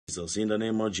Jesus, in the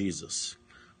name of Jesus.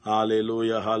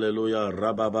 Hallelujah, hallelujah.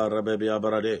 Rababa, rababia,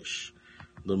 baradesh.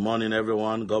 Good morning,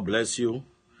 everyone. God bless you.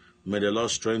 May the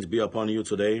Lord's strength be upon you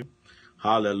today.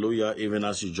 Hallelujah, even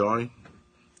as you join.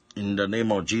 In the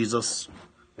name of Jesus.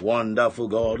 Wonderful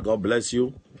God, God bless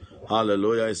you.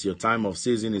 Hallelujah. It's your time of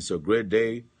season. It's a great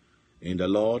day in the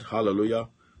Lord. Hallelujah.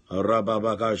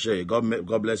 Rababakashe.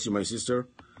 God bless you, my sister.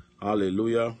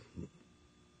 Hallelujah.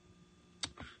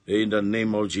 In the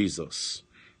name of Jesus.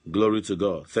 Glory to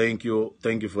God. Thank you.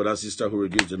 Thank you for that sister who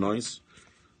reduced the noise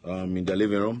in the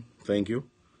living room. Thank you.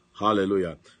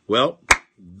 Hallelujah. Well,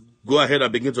 go ahead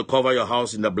and begin to cover your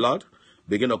house in the blood.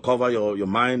 Begin to cover your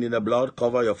mind in the blood.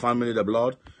 Cover your family in the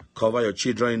blood. Cover your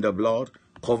children in the blood.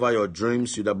 Cover your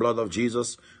dreams with the blood of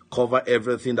Jesus. Cover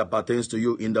everything that pertains to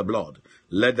you in the blood.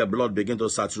 Let the blood begin to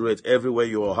saturate everywhere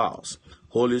your house.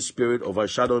 Holy Spirit,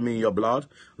 overshadow me in your blood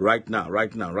right now,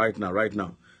 right now, right now, right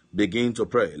now. Begin to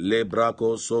pray.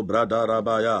 Lebrako sobrada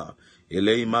rabaya.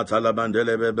 Elei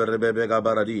matalabandele beberebebe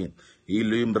gabaradi.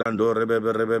 Ilimbrando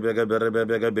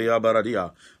rebebe beya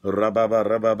baradia. Rababa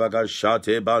rababaga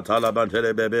shate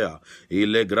batalabantele bebea.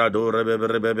 Ilegrado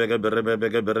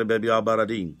rebebe beya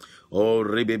baradi. O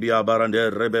ribibia barande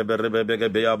rebebe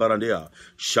beya baradia.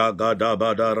 Shagada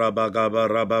bada rabagaba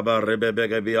rababa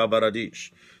rebebe beya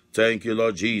baradish. Thank you,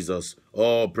 Lord Jesus.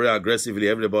 Oh, pray aggressively,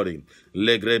 everybody.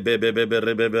 Legre bebe bebe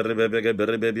rebebe rebebe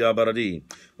rebebe abaradi.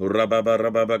 Rababa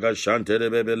rababa shante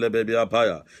rebebe lebebe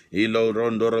apaya. Ilo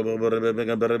rondo rebebe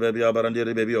rebebe abarandi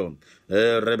rebebio.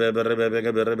 Rebebe rebebe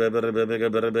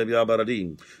rebebe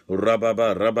abaradi.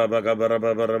 Rababa rababa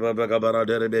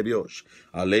barade rebebiosh.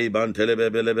 Aleiban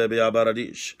telebebe lebebe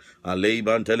abaradish.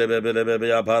 Aleiban telebebe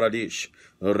lebebe aparadish.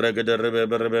 Regede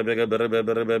rebebe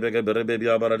rebebe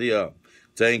abaradia.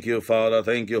 Thank you, Father.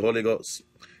 Thank you, Holy Ghost.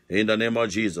 In the name of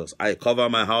Jesus, I cover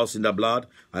my house in the blood.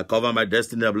 I cover my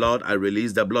destiny in the blood. I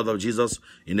release the blood of Jesus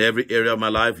in every area of my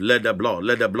life. Let the blood,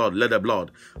 let the blood, let the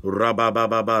blood.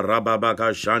 Rabababa,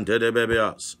 rababaka, shante de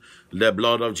bebeas. The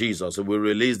blood of Jesus. We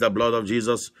release the blood of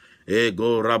Jesus.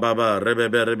 Ego rababa,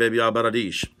 rebebe, rebebe,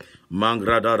 abaradish.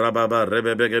 Mangrada rababa,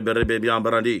 rebebe, rebebe,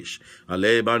 abaradish.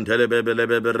 Aleban telebebe,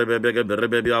 rebebe,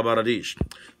 rebebe, abaradish.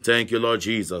 Thank you, Lord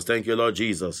Jesus. Thank you, Lord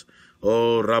Jesus.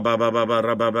 Oh, rabababa,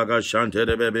 rababaga, shante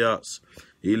de bebeas.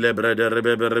 Ilebrede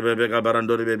rebebe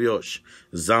gabarando de bebios.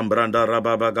 Zambranda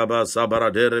rababagaba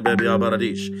sabarade rebebe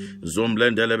abaradish.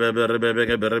 Zumblende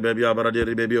rebebe abaradi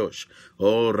rebebios.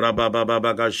 Oh,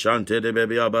 rabababaga, shante de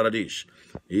bebe abaradish.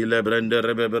 Ilebrende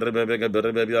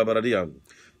rebebe abaradian.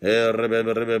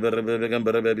 Rebebe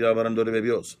abarando de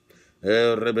bebios.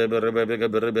 Rebebe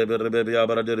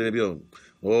abaradi rebebion.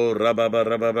 Oh, rababa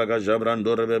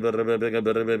jabrando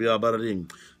rebebe abaradi.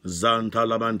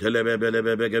 Zantalaban telebebe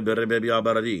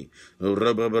abaradi.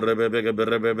 Rebebe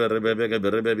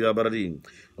abaradi.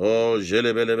 Oh,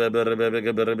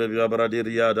 jelebebe abaradi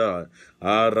riada.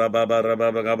 Rababa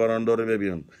gabarando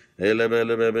rebebion.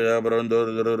 Elebebe abrando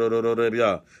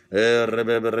rebia.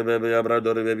 Rebebe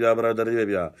abrado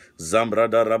rebia.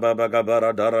 Zambrada rababa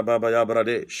gabara darababa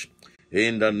abradesh.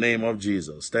 In the name of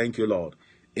Jesus. Thank you, Lord.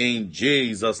 In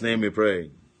Jesus' name we pray.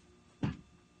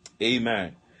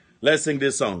 Amen. Let's sing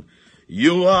this song.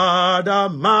 You are the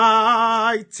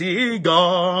mighty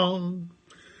God,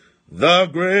 the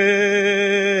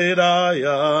great I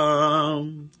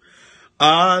am.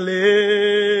 Alleluia.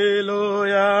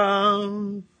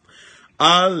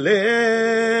 Alleluia.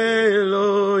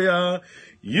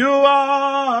 You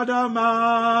are the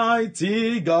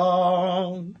mighty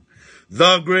God,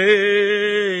 the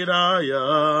great I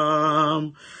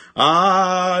am.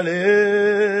 Alleluia.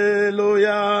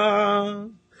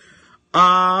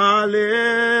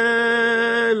 Alleluia.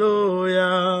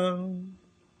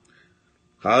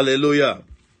 Hallelujah.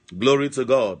 Glory to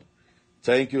God.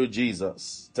 Thank you,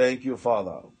 Jesus. Thank you,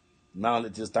 Father. Now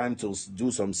it is time to do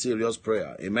some serious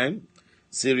prayer. Amen.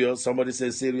 Serious. Somebody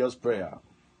say serious prayer.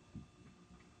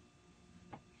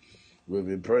 We've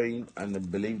been praying and I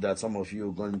believe that some of you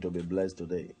are going to be blessed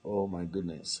today. Oh my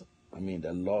goodness. I mean,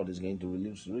 the Lord is going to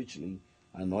release richly,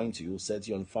 anoint you, set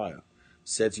you on fire,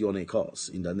 set you on a course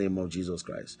in the name of Jesus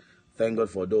Christ. Thank God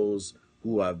for those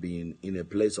who have been in a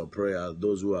place of prayer,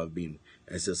 those who have been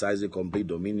exercising complete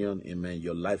dominion. Amen.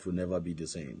 Your life will never be the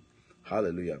same.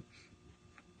 Hallelujah.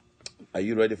 Are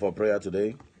you ready for prayer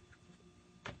today?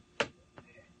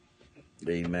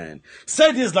 Amen.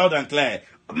 Say this loud and clear.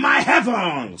 My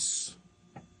heavens.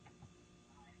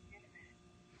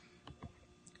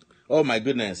 Oh my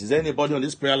goodness. Is there anybody on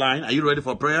this prayer line? Are you ready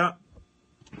for prayer?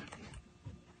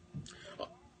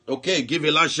 Okay, give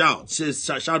a loud shout.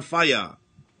 Shout fire.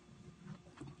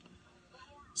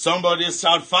 Somebody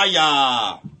shout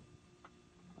fire.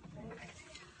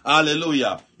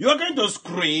 Hallelujah. You are going to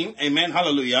scream, amen,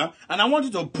 hallelujah. And I want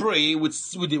you to pray with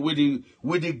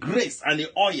the grace and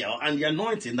the oil and the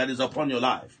anointing that is upon your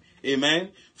life. Amen.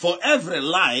 For every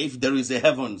life, there is a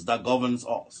heavens that governs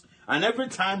us. And every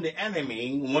time the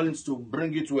enemy wants to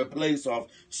bring you to a place of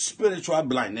spiritual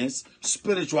blindness,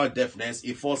 spiritual deafness,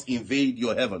 it first invade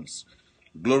your heavens.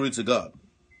 Glory to God.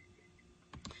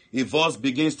 It first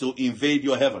begins to invade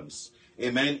your heavens.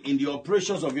 Amen. In the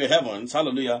operations of your heavens,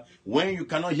 hallelujah, when you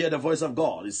cannot hear the voice of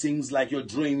God, it seems like your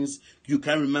dreams, you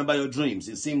can't remember your dreams.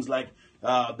 It seems like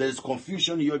there's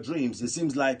confusion in your dreams. It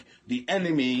seems like the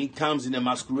enemy comes in a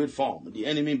masquerade form. The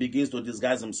enemy begins to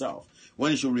disguise himself.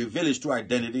 When he should reveal his true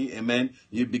identity, amen,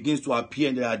 he begins to appear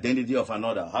in the identity of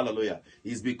another. Hallelujah.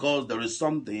 It's because there is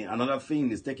something, another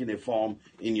thing is taking a form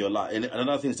in your life, and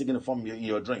another thing is taking a form in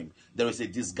your dream. There is a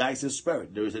disguising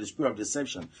spirit. There is a spirit of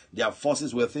deception. There are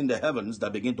forces within the heavens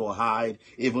that begin to hide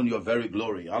even your very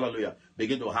glory. Hallelujah.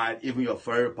 Begin to hide even your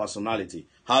very personality.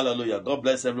 Hallelujah. God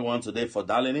bless everyone today for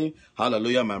dialing in.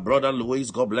 Hallelujah. My brother Louis,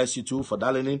 God bless you too for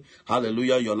dialing in.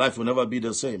 Hallelujah. Your life will never be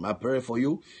the same. I pray for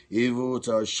you. Even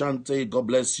Shante, God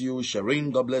bless you.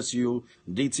 Shireen, God bless you.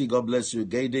 DT, God bless you.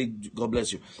 Gade, God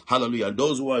bless you. Hallelujah.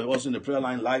 Those who are also in the prayer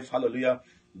line life, hallelujah.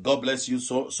 God bless you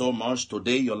so much.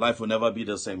 Today, your life will never be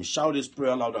the same. Shout this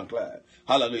prayer loud and clear.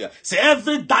 Hallelujah. Say,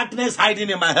 every darkness hiding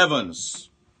in my heavens.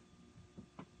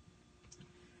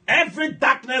 Every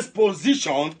darkness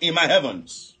position in my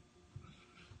heavens.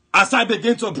 As I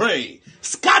begin to pray,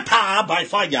 scatter by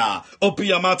fire. Open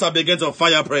your mouth and begin to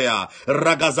fire prayer.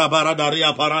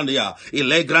 Ragazabaradaria parandia.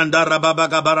 Ilegranda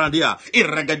rababaga barandia.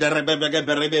 Irregaderebebege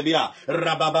berebebia.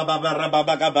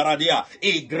 Rababaga baradia.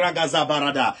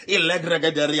 Igragazabarada.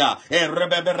 Ilegregaderia.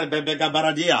 Erebeberebebega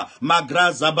baradia.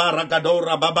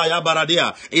 Magrazabaragadoura babaya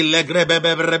baradia.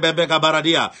 Ilegrebebebega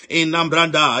baradia.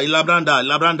 Inambranda.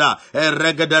 Ilabranda.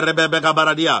 Eregaderebebega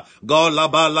baradia. Go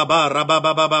laba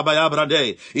rabababaya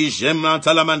brade. Ijema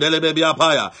talamandele bebia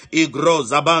paya. Igro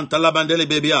zaban talabandele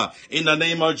bebia. In the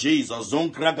name of Jesus.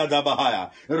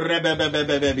 Zonkragadabahaya.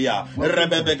 Rebebebebebia.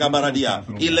 Rebebega baradia.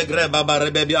 Ilegreba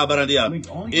barebebia baradia.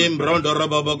 Imbrondo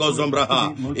robobogo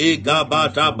zombraha.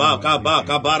 Igabata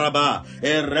baka baraba.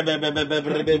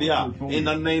 Rebebebebebia. In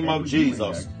the name of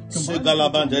Jesus.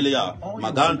 Sigalabandelia.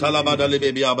 Magantalabadale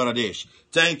bebia baradesh.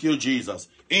 Thank you, Jesus.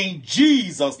 In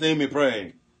Jesus' name we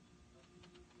pray.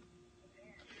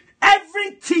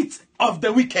 Every teeth of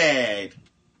the wicked.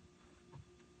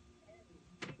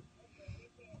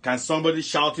 Can somebody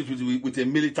shout it with a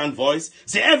militant voice?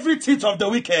 Say, every teeth of the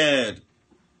wicked.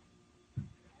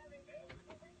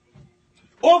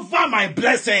 Over my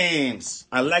blessings.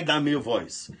 I like that male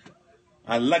voice.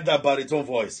 I like that baritone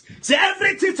voice. Say,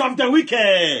 every teeth of the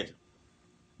wicked.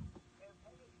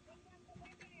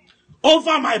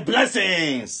 Over my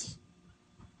blessings.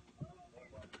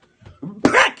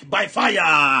 Break by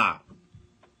fire.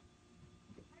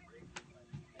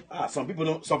 Some people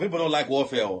don't like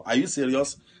warfare. Are you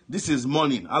serious? This is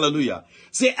morning. Hallelujah.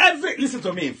 Say listen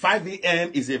to me. 5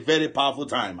 a.m. is a very powerful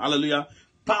time. Hallelujah.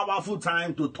 Powerful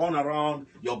time to turn around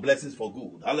your blessings for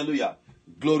good. Hallelujah.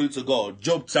 Glory to God.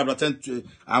 Job chapter 10.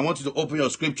 I want you to open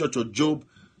your scripture to Job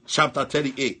chapter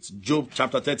 38. Job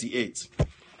chapter 38.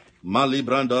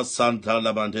 Malibranda Santa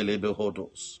Labantele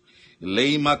Behodos.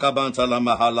 Leima Kabanta la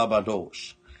Mahala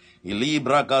Badosh.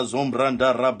 Ilibra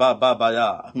Gazombranda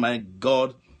Rabababaya. My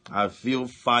God, I feel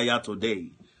fire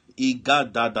today.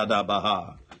 Iga da da da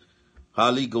baha.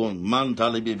 Haligon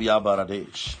Mantali Bibia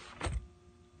Baradesh.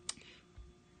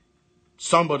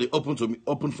 Somebody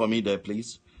open for me there,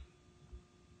 please.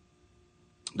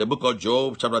 The book of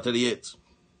Job, chapter 38.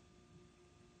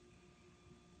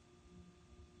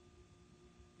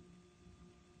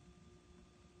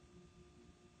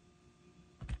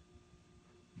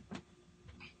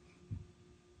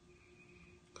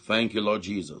 Thank you, Lord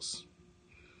Jesus.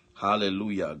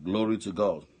 Hallelujah. Glory to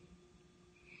God.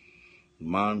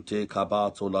 Mante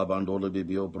kabato labandole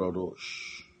bibio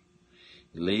brodosh.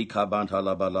 Le kabanta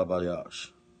labalabayash.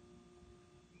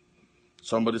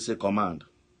 Somebody say command.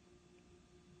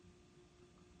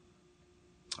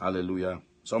 Hallelujah.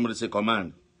 Somebody say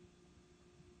command.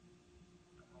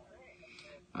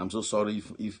 I'm so sorry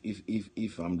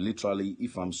if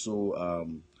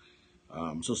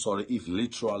I'm so sorry if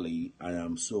literally I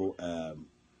am so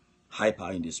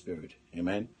hyper in the spirit.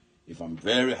 Amen. If I'm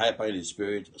very hyper in the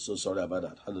spirit, so sorry about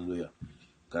that. Hallelujah.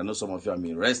 I know some of you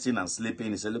are resting and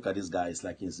sleeping. You say, look at this guy. It's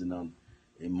like he's in a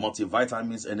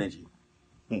multivitamins energy.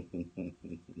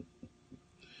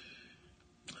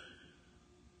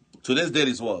 Today's date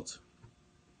is what?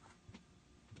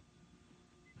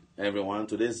 Everyone,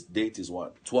 today's date is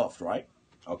what? 12th, right?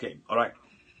 Okay, all right.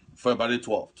 February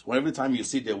 12th. Well, every time you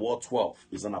see the word 12,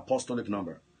 it's an apostolic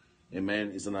number.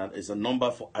 Amen. It's a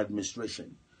number for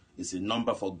administration. It's a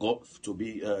number for God to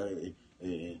be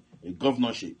a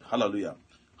governorship. Hallelujah.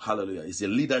 Hallelujah. It's a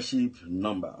leadership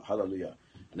number. Hallelujah.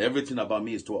 And everything about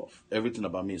me is 12. Everything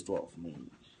about me is 12.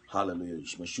 Hallelujah.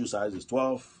 My shoe size is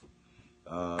 12.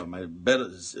 My bed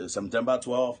is September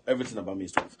 12. Everything about me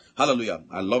is 12. Hallelujah.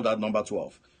 I love that number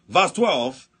 12. Verse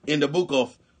 12 in the book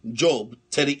of Job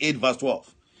 38 verse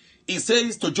 12. It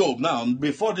says to Job, now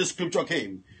before this scripture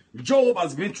came, Job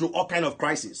has been through all kinds of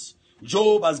crises.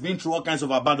 Job has been through all kinds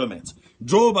of abandonment.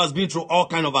 Job has been through all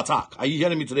kinds of attack. Are you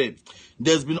hearing me today?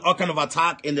 There's been all kinds of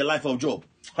attack in the life of Job.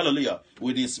 Hallelujah.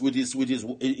 With his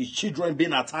children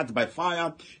being attacked by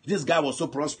fire. This guy was so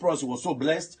prosperous. He was so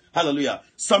blessed. Hallelujah.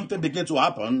 Something began to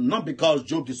happen, not because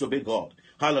Job disobeyed God.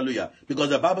 Hallelujah. Because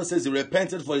the Bible says he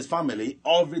repented for his family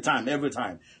every time.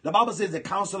 The Bible says the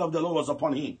counsel of the Lord was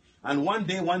upon him. And one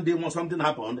day when something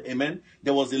happened, amen,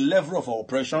 there was a level of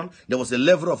oppression. There was a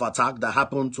level of attack that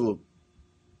happened to...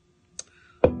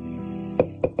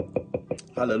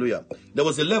 Hallelujah. There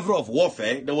was a level of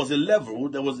warfare. There was a level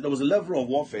of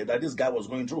warfare that this guy was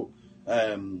going through.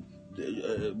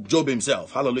 Job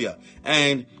himself. Hallelujah.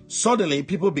 And suddenly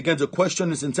people began to question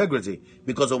his integrity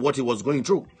because of what he was going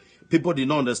through. People did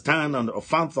not understand or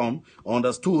fathom or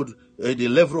understood the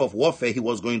level of warfare he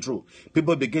was going through.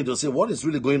 People began to say, what is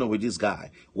really going on with this guy?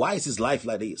 Why is his life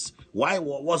like this?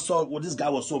 This guy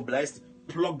was so blessed,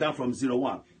 plucked down from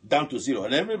 0-1, down to 0.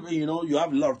 And everybody, you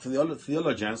have a lot of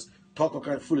theologians talk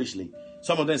kind of foolishly.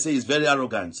 Some of them say he's very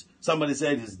arrogant. Somebody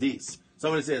said he's this.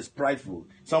 Somebody said it's prideful.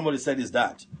 Somebody said it's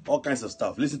that. All kinds of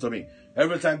stuff. Listen to me.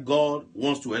 Every time God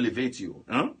wants to elevate you,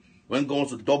 when God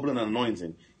wants to double an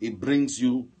anointing, it brings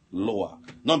you lower.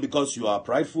 Not because you are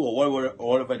prideful or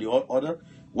whatever the order.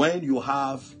 When you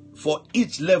have, for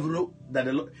each level,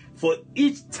 for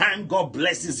each time God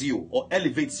blesses you or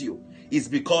elevates you, it's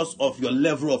because of your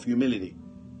level of humility.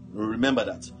 Remember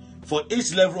that. For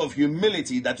each level of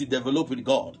humility that you develop with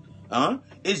God,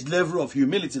 each level of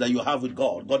humility that you have with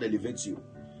God, God elevates you.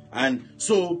 And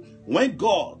so, when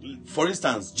God, for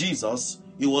instance, Jesus,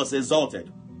 he was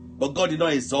exalted, but God did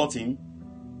not exalt him,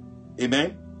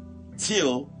 amen,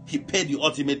 till he paid the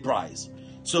ultimate price.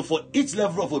 So for each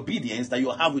level of obedience that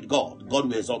you have with God, God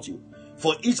will exalt you.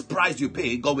 For each price you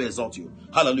pay, God will exalt you.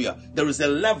 Hallelujah. There is a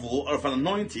level of an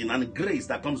anointing and grace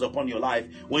that comes upon your life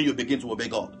when you begin to obey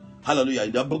God. Hallelujah.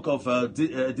 In the book of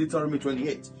Deuteronomy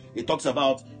 28, it talks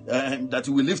about that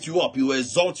he will lift you up, he will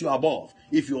exalt you above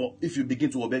if you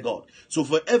begin to obey God. So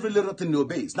for every little thing he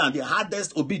obeys. Now the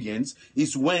hardest obedience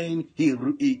is when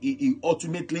he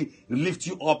ultimately lifts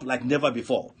you up like never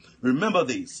before. Remember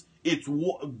this.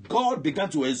 God began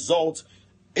to exalt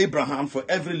Abraham for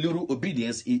every little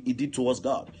obedience he did towards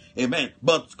God. Amen.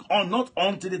 But not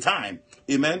until the time,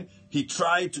 amen, he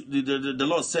tried to, the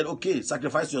Lord said, okay,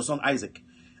 sacrifice your son Isaac.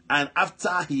 And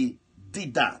after he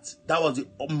did that, that was the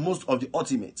most of the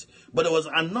ultimate. But there was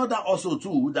another also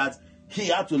too that he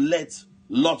had to let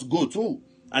Lot go too.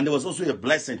 And there was also a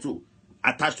blessing too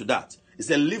attached to that. He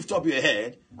said, lift up your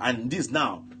head, and this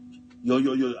now,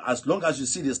 as long as you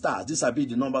see the stars, these will be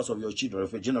the numbers of your children,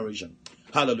 of your generation.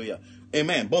 Hallelujah.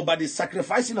 Amen. But by the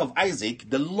sacrificing of Isaac,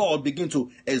 the Lord began to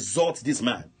exalt this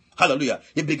man. Hallelujah.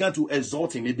 He began to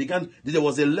exalt him. There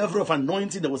was a level of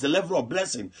anointing, there was a level of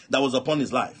blessing that was upon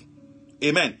his life.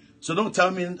 Amen. So don't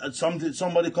tell me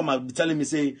somebody come and telling me,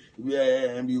 say,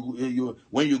 when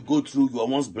you go through, you are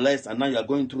once blessed and now you are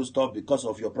going through stuff because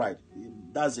of your pride.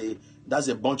 That's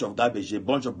a bunch of garbage, a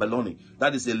bunch of baloney.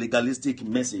 That is a legalistic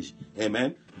message.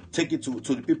 Amen. Take it to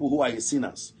the people who are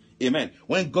sinners. Amen.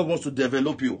 When God wants to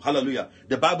develop you, hallelujah.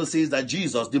 The Bible says that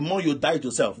Jesus, the more you die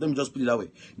to self, let me just put it that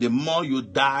way. The more you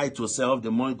die to self,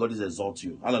 the more God is exalts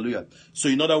you. Hallelujah. So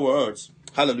in other words,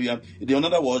 hallelujah. In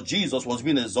other words, Jesus was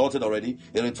being exalted already.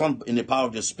 He returned in the power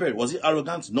of the Spirit. Was he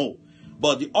arrogant? No.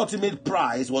 But the ultimate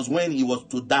prize was when he was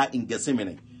to die in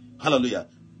Gethsemane. Hallelujah.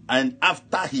 And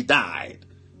after he died,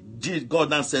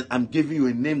 God now said, I'm giving you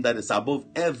a name that is above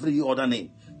every other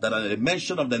name. That at the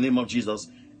mention of the name of Jesus,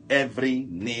 every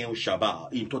knee shall bow.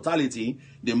 In totality,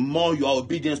 the more you are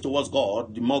obedient towards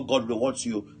God, the more God rewards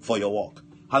you for your work.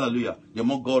 Hallelujah. The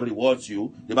more God rewards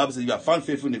you, the Bible says, you are found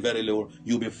faithful in very little,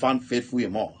 you'll be found faithful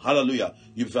in more. Hallelujah.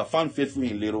 If you are found faithful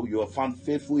in little, you are found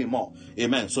faithful in more.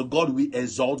 Amen. So God will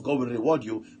exalt, God will reward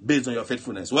you based on your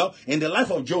faithfulness. Well, in the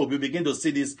life of Job, we begin to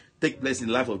see this take place in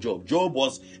the life of Job. Job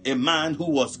was a man who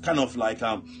was kind of like,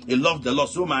 he loved the Lord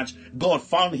so much, God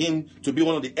found him to be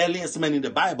one of the earliest men in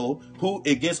the Bible who,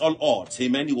 against all odds,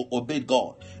 amen, he obeyed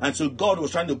God. And so God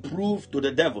was trying to prove to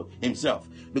the devil himself,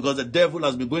 because the devil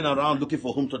has been going around looking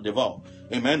for whom to devour.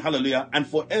 Amen, hallelujah. And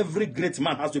for every great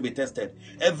man has to be tested.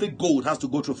 Every gold has to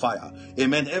go through fire.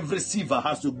 Amen. Every silver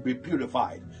has to be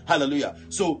purified. Hallelujah.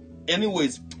 So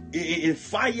anyways,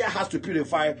 fire has to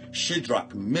purify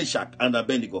Shadrach, Meshach, and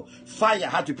Abednego. Fire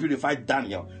had to purify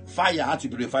Daniel. Fire had to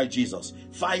purify Jesus.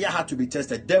 Fire had to be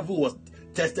tested. Devil was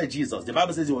tested Jesus. The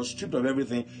Bible says he was stripped of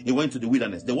everything. He went to the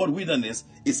wilderness. The word wilderness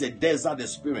is a desert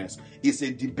experience. It's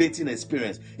a debating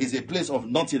experience. It's a place of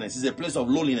nothingness. It's a place of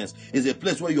loneliness. It's a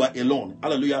place where you are alone.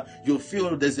 Hallelujah. You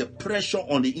feel there's a pressure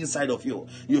on the inside of you.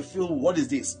 You feel, what is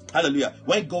this? Hallelujah.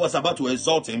 When God was about to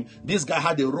exalt him, this guy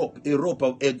had a rope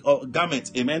of a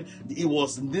garment. Amen. He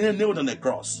was nailed on the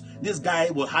cross. This guy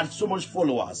had so much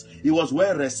followers. He was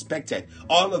well respected.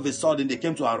 All of a sudden, they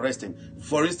came to arrest him.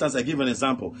 For instance, I give an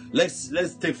example. Let's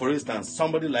take, for instance,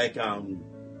 somebody like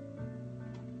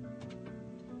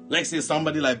let's say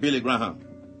somebody like Billy Graham,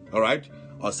 all right,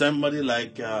 or somebody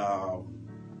like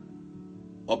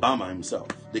Obama himself.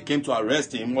 They came to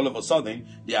arrest him. All of a sudden,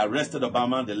 they arrested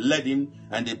Obama, they led him,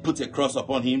 and they put a cross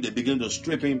upon him. They began to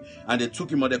strip him, and they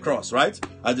took him on the cross, right?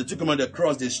 As they took him on the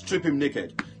cross, they stripped him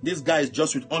naked. This guy is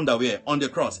just with underwear on the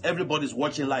cross. Everybody's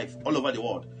watching live all over the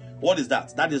world. What is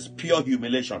that? That is pure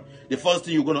humiliation. The first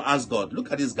thing you're going to ask God,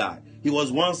 look at this guy. He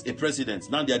was once a president.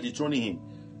 Now they are dethroning him.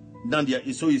 Now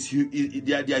he's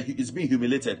being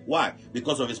humiliated. Why?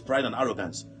 Because of his pride and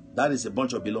arrogance. That is a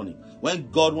bunch of baloney.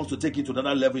 When God wants to take you to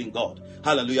another level in God,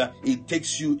 hallelujah, it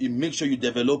takes you, it makes sure you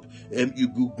develop,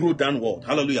 you grow downward.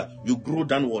 Hallelujah. You grow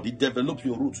downward. It develops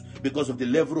your roots because of the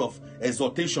level of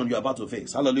exaltation you're about to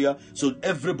face. Hallelujah. So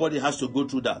everybody has to go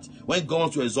through that. When God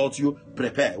wants to exalt you,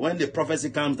 prepare. When the prophecy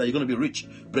comes that you're going to be rich,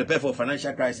 prepare for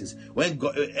financial crisis. When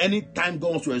God, anytime God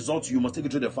wants to exalt you, you must take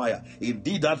it through the fire. He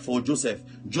did that for Joseph.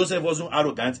 Joseph wasn't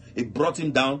arrogant. He brought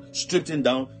him down, stripped him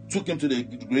down, took him to the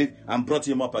grave, and brought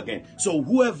him up again. So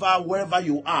wherever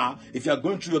you are, if you are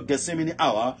going through your Gethsemane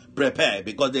hour, prepare,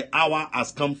 because the hour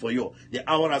has come for you. The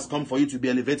hour has come for you to be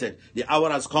elevated. The hour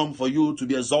has come for you to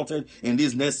be exalted in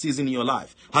this next season in your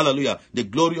life. Hallelujah. The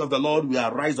glory of the Lord will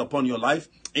arise upon your life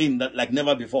like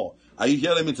never before. Are you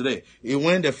hearing me today?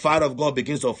 When the fire of God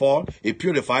begins to fall, it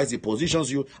purifies, it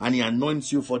positions you, and it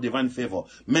anoints you for divine favor.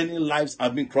 Many lives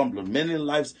have been crumbled. Many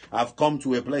lives have come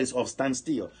to a place of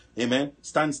standstill. Amen.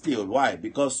 Stand still. Why?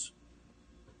 Because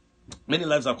many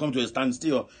lives have come to a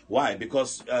standstill. Why?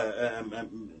 Because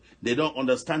they don't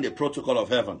understand the protocol of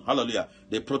heaven. Hallelujah.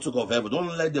 The protocol of heaven.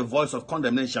 Don't let the voice of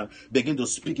condemnation begin to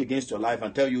speak against your life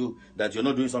and tell you that you're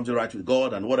not doing something right with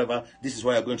God and whatever. This is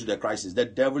why you're going through the crisis. The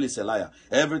devil is a liar.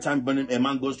 Every time a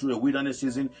man goes through a wilderness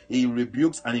season, he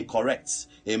rebukes and he corrects.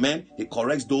 Amen. He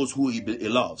corrects those who he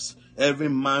loves. Every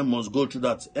man must go through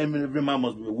that. Every man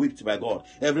must be whipped by God.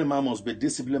 Every man must be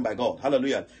disciplined by God.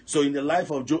 Hallelujah. So in the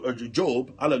life of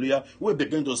Job, hallelujah, we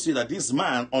begin to see that this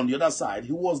man on the other side,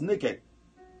 he was naked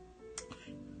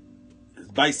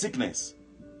by sickness.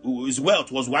 His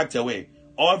wealth was wiped away.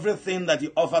 Everything that he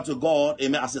offered to God,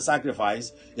 amen, as a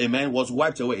sacrifice, amen, was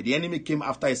wiped away. The enemy came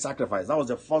after his sacrifice. That was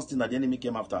the first thing that the enemy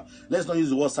came after. Let's not use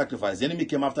the word sacrifice. The enemy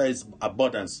came after his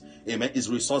abundance, amen, his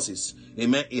resources,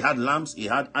 amen. He had lambs, he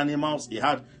had animals, he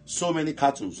had so many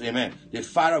cattle, amen. The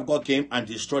fire of God came and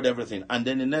destroyed everything. And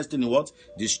then the next thing, what?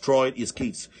 Destroyed his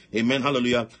kids, amen,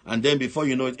 hallelujah. And then before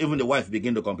you know it, even the wife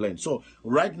began to complain. So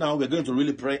right now, we're going to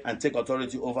really pray and take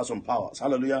authority over some powers,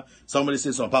 hallelujah. Somebody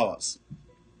say some powers.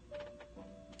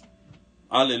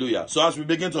 Hallelujah. So as we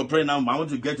begin to pray now, I want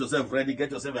you to get yourself ready,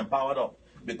 get yourself empowered up.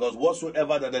 Because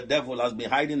whatsoever that the devil has been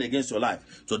hiding against your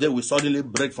life, today will suddenly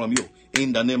break from you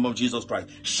in the name of Jesus Christ.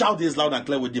 Shout this loud and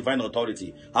clear with divine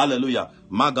authority. Hallelujah.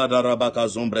 Let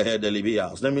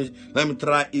me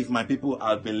try if my people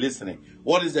have been listening.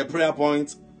 What is the prayer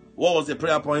point? What was the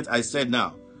prayer point I said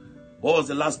now? What was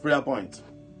the last prayer point?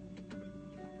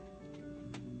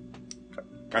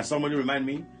 Can somebody remind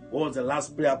me? What was the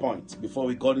last prayer point before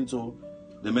we got into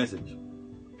the message?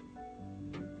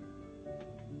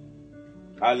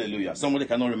 Hallelujah. Somebody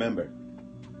cannot remember.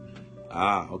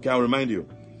 Okay, I'll remind you.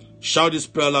 Shout this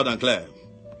prayer loud and clear.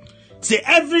 Say,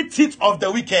 every teeth of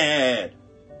the wicked.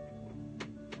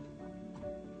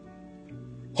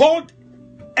 Hold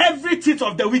every teeth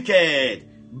of the wicked,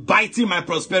 biting my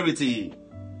prosperity.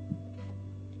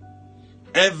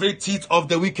 Every teeth of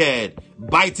the wicked,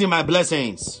 biting my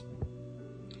blessings.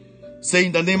 Say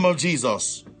in the name of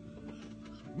Jesus,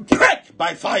 break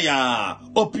by fire.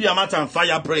 Open your mouth and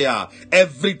fire prayer.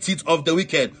 Every teeth of the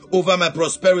wicked over my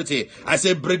prosperity, I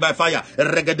say break by fire.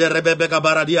 Regede rebebeka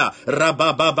baradia,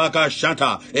 rabababaka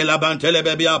shanta, elabantele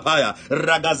bebia paya,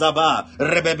 ragazaba,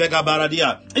 rebebeka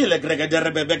baradia, ilegregede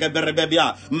rebebeka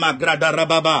berebebia, magrada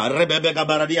rababa, rebebeka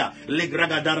baradia,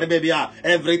 ligragada rebebia.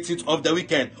 Every teeth of the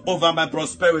wicked over my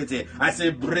prosperity, I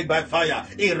say break by fire.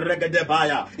 Iregede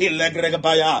baya, ilegrege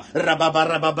baya, rababa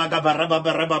rababaka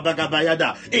barababa rababaka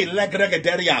bayada,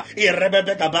 ilegregederia,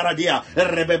 irebebeka baradia,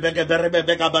 rebebeka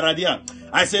berebebeka baradia.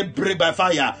 I say break by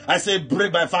fire. I say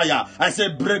break by fire. I say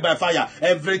break by fire.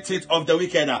 Every teeth of the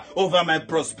wicked over my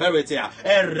prosperity. I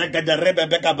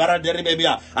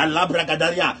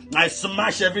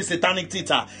smash every satanic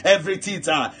teeth, every teeth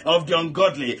of the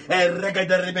ungodly.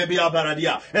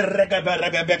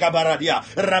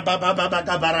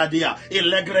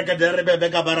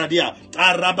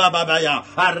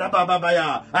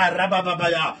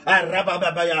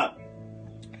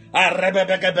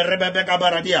 Arrebebeka berebebeka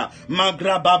baradia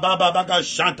magra baba baba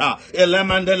shanta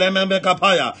elemandelemebeka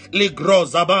paya ligro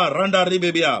zaba randa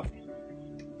ribibia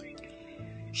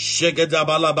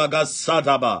shegedabala baga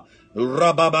sadaba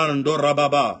rababando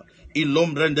rababa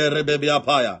ilombrende rebebia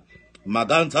paya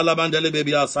maganta labandele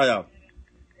bebia saya.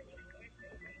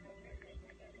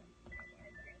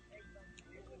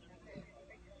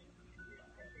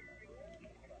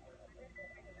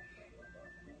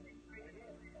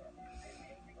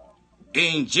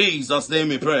 In Jesus' name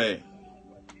we pray.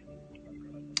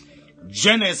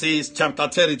 Genesis chapter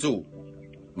 32.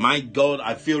 My God,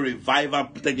 I feel revival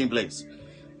taking place.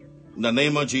 In the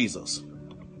name of Jesus.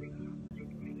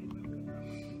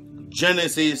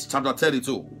 Genesis chapter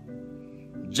 32.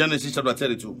 Genesis chapter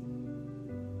 32.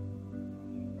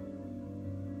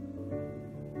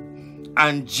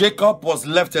 And Jacob was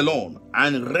left alone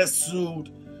and wrestled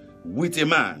with a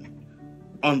man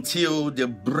until the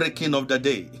breaking of the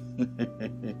day.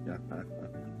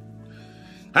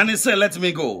 And he said, let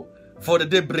me go, for the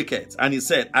day breaketh. And he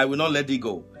said, I will not let thee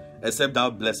go, except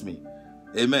thou bless me.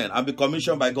 Amen. I'll be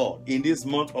commissioned by God in this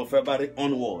month of February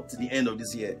onward to the end of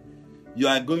this year. You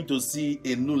are going to see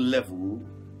a new level,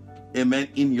 amen,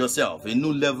 in yourself. A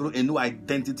new level, a new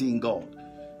identity in God.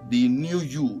 The new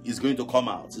you is going to come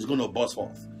out. It's going to burst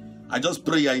forth. I just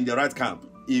pray you're in the right camp.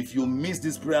 If you miss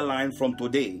this prayer line from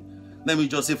today, let me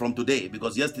just say from today,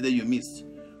 because yesterday you missed.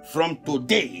 From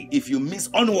today, if you miss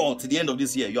onward to the end of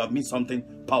this year, you have missed something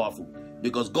powerful.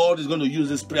 Because God is going to use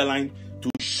this prayer line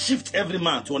to shift every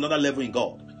man to another level in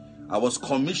God. I was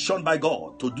commissioned by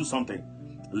God to do something.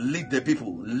 Lead the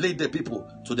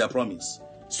people to their promise.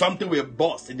 Something will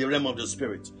burst in the realm of the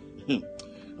spirit.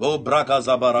 Oh,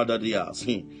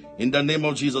 in the name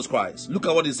of Jesus Christ. Look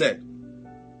at what he said.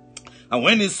 And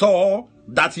when he saw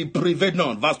that he prevailed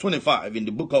not, verse 25 in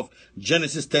the book of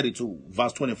Genesis 32,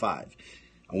 verse 25.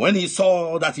 When he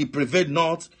saw that he prevailed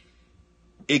not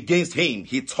against him,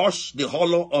 he touched the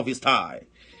hollow of his thigh.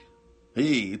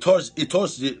 He touched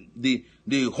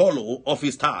the hollow of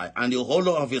his thigh, and the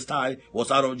hollow of his thigh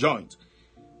was out of joint.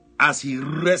 As he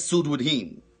wrestled with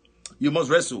him. You must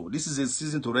wrestle. This is a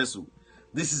season to wrestle.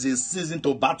 This is a season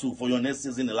to battle for your next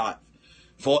season in life.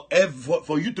 For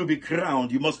you to be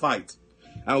crowned, you must fight.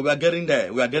 And we are getting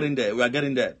there. We are getting there. We are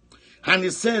getting there. And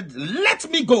he said, let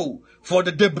me go, for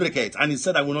the day breaketh. And he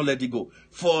said, I will not let you go,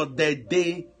 for the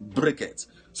day breaketh.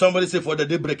 Somebody say, for the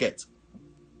day breaketh.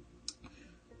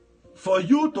 For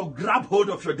you to grab hold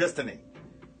of your destiny.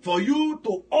 For you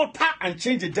to alter and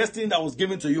change the destiny that was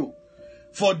given to you.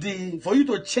 For you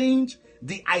to change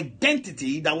the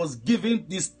identity that was given,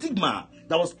 the stigma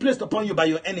that was placed upon you by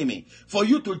your enemy. For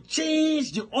you to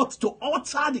change to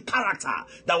alter the character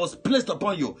that was placed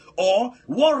upon you, or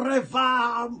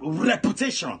whatever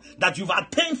reputation that you've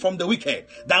attained from the wicked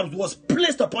that was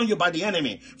placed upon you by the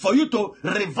enemy. For you to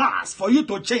reverse, for you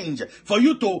to change, for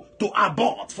you to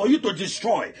abort, for you to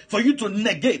destroy, for you to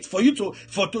negate, for you to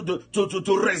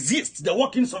resist the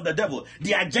workings of the devil,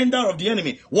 the agenda of the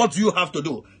enemy. What do you have to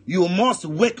do? You must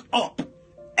wake up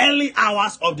early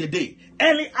hours of the day.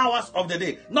 Early hours of the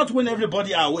day. Not when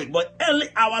everybody are awake, but early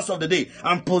hours of the day,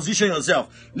 and position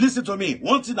yourself. Listen to me.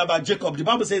 One thing about Jacob, the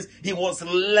Bible says he was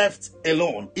left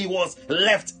alone. He was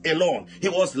left alone. He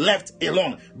was left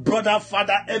alone. Brother,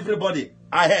 father, everybody.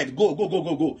 Ahead,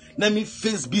 go. Let me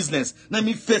face business. Let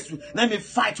me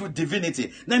fight with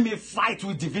divinity. Let me fight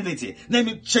with divinity. Let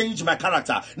me change my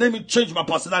character. Let me change my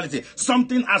personality.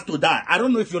 Something has to die. I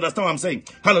don't know if you understand what I'm saying.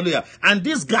 Hallelujah. And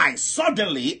this guy,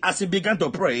 suddenly, as he began to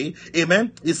pray,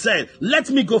 amen, he said, let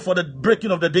me go for the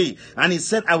breaking of the day. And he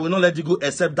said, I will not let you go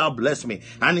except thou bless me.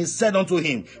 And he said unto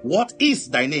him, what is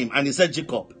thy name? And he said,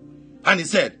 Jacob. And he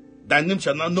said, thy name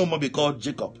shall now no more be called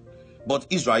Jacob, but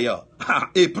Israel,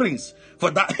 a prince. For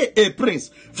that, a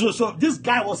prince. So this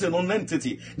guy was an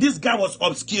non-entity. This guy was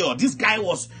obscure. This guy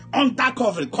was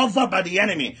undercover, covered by the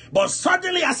enemy. But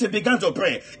suddenly, as he began to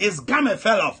pray, his garment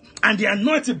fell off, and the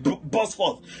anointing burst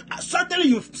forth. Suddenly,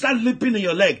 you start leaping in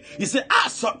your leg. You say,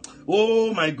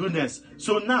 oh my goodness.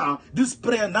 So now, this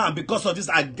prayer now, because of this,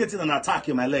 I'm getting an attack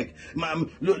in my leg.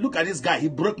 Look at this guy. He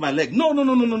broke my leg. No.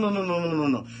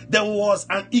 There was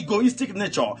an egoistic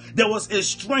nature. There was a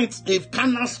strength, a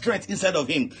carnal strength inside of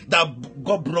him that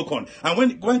got broken.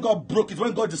 And when God broke it,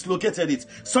 when God dislocated it,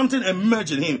 something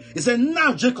emerged in him. He said,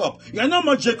 now Jacob, you are not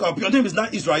more Jacob. Your name is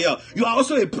not Israel. You are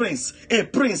also a prince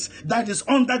that is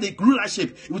under the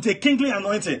rulership with a kingly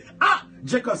anointing.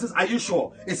 Jacob says, are you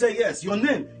sure? He said, yes, your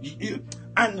name.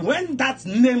 And when that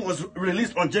name was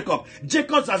released on Jacob,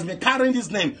 Jacob has been carrying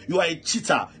this name. You are a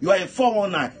cheater. You are a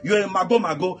 419. You are a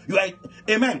mago. You are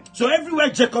amen. So everywhere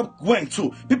Jacob went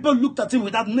to, people looked at him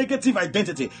with that negative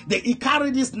identity. He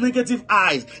carried this negative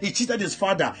eyes. He cheated his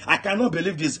father. I cannot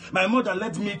believe this. My mother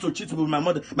led me to cheat with my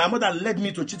mother. My mother led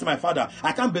me to cheat my father.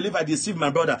 I can't believe I deceived my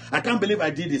brother. I can't believe I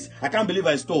did this. I can't believe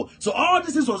I stole. So all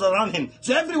this was around him.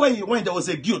 So everywhere he went, there was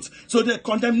a guilt. So the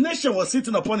condemnation was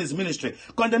sitting upon his ministry.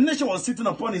 Condemnation was sitting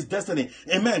upon his destiny.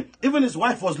 Amen. Even his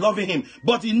wife was loving him,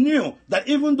 but he knew that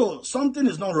even though something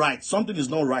is not right,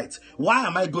 why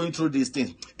am I going through these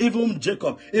things? Even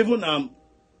Jacob, he began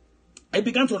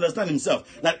to understand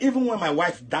himself that even when my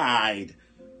wife died,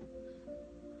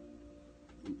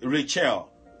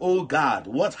 Rachel, oh God,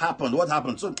 what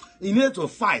happened? So he needed to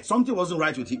fight. Something wasn't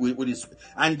right with his,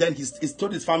 and then he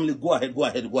told his family, go ahead.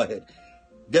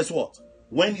 Guess what?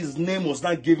 When his name was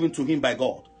not given to him by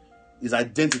God, his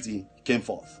identity came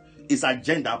forth. His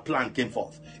agenda plan came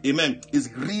forth. Amen.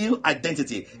 His real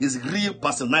identity, his real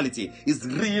personality, his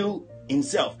real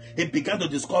himself. He began to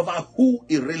discover who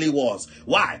he really was.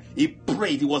 Why? He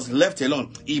prayed. He was left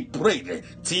alone. He prayed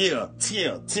till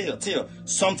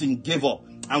something gave up.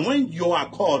 And when you are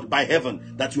called by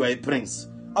heaven that you are a prince,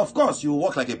 of course you will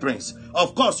walk like a prince.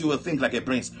 Of course you will think like a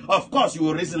prince. Of course you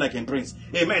will reason like a prince.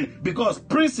 Amen. Because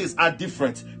princes are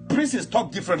different. Princes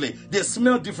talk differently. They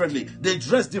smell differently. They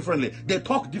dress differently. They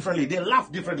talk differently. They laugh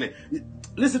differently.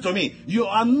 Listen to me. You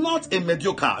are not a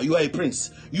mediocre. You are a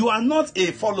prince. You are not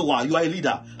a follower. You are a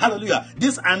leader. Hallelujah.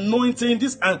 This anointing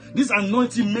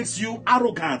makes you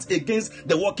arrogant against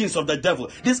the workings of the devil.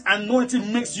 This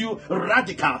anointing makes you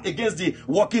radical against the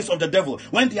workings of the devil.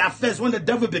 When the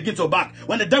devil begins to back,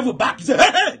 when the devil back, you say,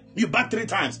 hey, you back 3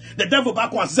 times. The devil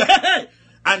back once, you say, hey.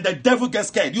 And the devil gets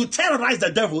scared. You terrorize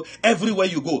the devil everywhere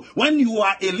you go. When you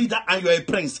are a leader and you're a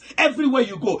prince, everywhere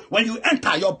you go, when you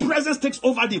enter, your presence takes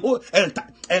over the whole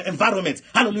environment.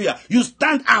 Hallelujah. You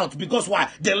stand out because why?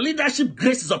 The leadership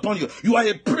grace is upon you. You are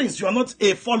a prince. You are not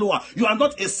a follower. You are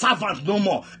not a servant no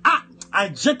more.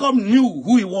 And Jacob knew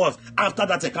who he was after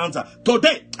that encounter.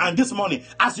 Today and this morning,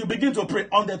 as you begin to pray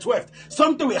on the 12th,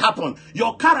 something will happen.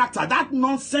 Your character, that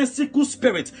nonsensical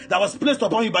spirit that was placed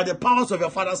upon you by the powers of your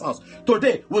father's house,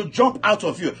 today will jump out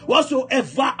of you.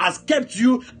 Whatsoever has kept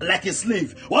you like a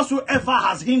slave, whatsoever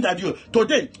has hindered you,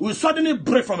 today will suddenly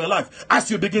break from your life as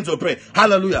you begin to pray.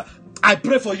 Hallelujah. I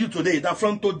pray for you today that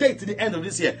from today to the end of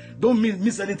this year, don't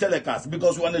miss any telecast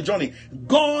because we're on a journey.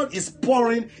 God is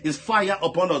pouring his fire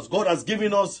upon us. God has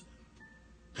given us,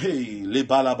 he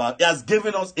has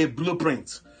given us a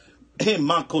blueprint. I don't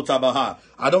want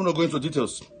to go into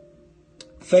details.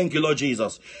 Thank you, Lord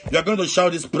Jesus. You are going to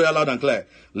shout this prayer loud and clear.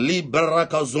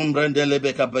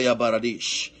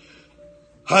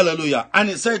 Hallelujah. And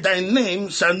he said, thy name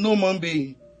shall no more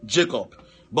be Jacob,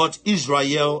 but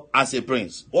Israel as a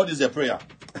prince. What is the prayer?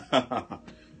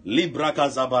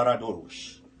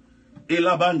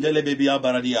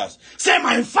 Say,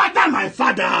 my father, my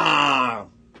father.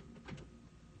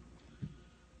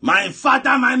 My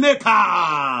father, my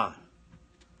maker.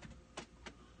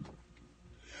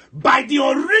 By the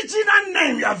original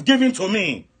name you have given to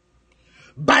me,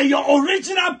 by your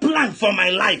original plan for my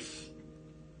life,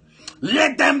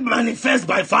 let them manifest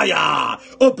by fire.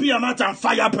 Open your mouth and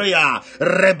fire prayer.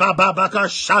 Rebababaka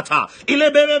shata.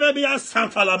 Ilebebebebia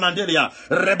santa la mandelia.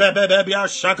 Rebebebebia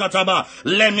shakataba.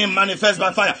 Let me manifest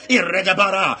by fire.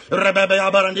 Irregabara.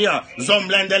 Rebebea barandia.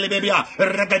 Zomlendelebebia.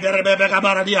 Regederebebeka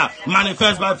baradia.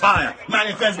 Manifest by fire.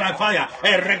 Manifest by fire.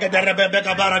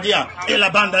 Regederebebeka baradia.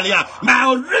 Ilabandalia.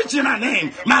 My original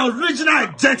name. My original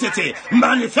identity.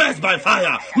 Manifest by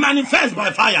fire. Manifest by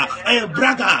fire.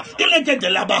 Braga.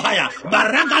 Ilegedela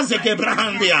Baraka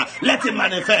Zekebrahandia. Let it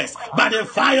manifest by the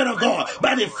fire of God.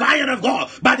 By the fire of God.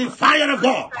 By the fire of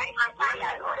God.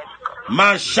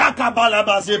 Mashaka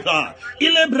balabazebra,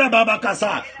 ilebra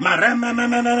babakasa,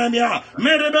 maremememememia,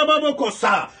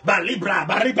 merebabokosa, balibra,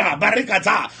 bariba,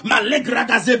 barikata, malegra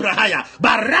gazebrahaya,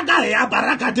 baragaya,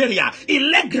 barakaderia,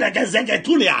 ilegra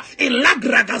gazegetulia,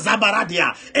 ilagra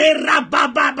gazabaradia,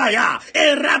 erabababaya,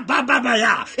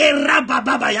 erabababaya,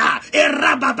 erabababaya,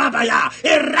 erabababaya,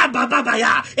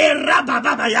 erabababaya,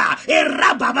 erabababaya,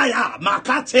 erababaya,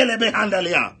 makatele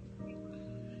behandalia.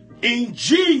 In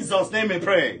Jesus' name we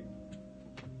pray.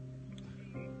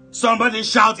 Somebody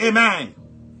shout amen.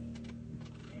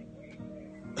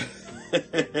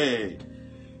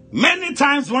 Many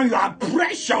times when you are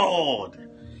pressured,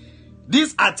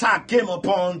 this attack came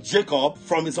upon Jacob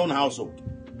from his own household.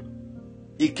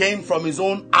 It came from his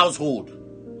own household.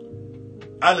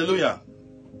 Hallelujah.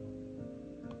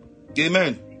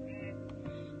 Amen.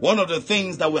 One of the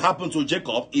things that will happen to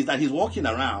Jacob is that he's walking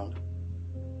around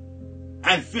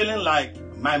and feeling like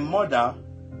my mother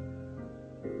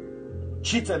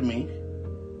cheated me,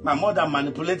 my mother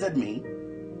manipulated me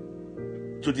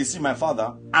to deceive my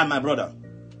father and my brother.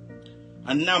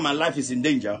 And now my life is in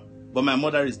danger, but my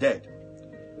mother is dead.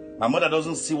 My mother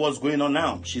doesn't see what's going on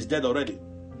now. She's dead already.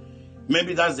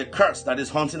 Maybe that's the curse that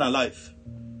is haunting her life.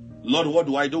 Lord, what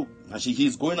do I do? And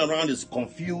he's going around, is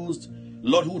confused.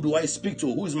 Lord, who do I speak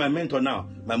to? Who is my mentor now?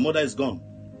 My mother is gone.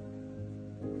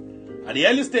 At the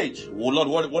early stage, oh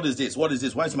Lord, what is this? What is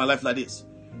this? Why is my life like this?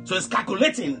 So he's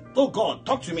calculating, oh God,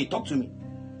 talk to me, talk to me.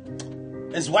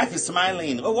 His wife is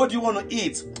smiling. Oh, what do you want to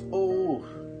eat? Oh,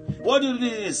 what do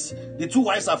this? The two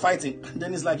wives are fighting.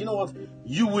 Then he's like, you know what?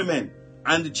 You women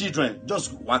and the children,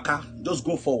 just waka, just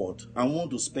go forward. I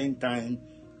want to spend time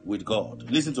with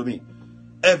God. Listen to me.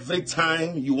 Every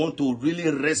time you want to really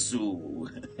wrestle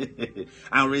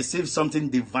and receive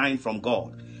something divine from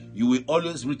God, you will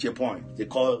always reach a point they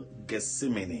call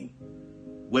Gethsemane,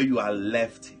 where you are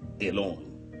left alone.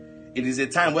 It is a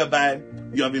time whereby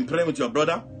you have been praying with your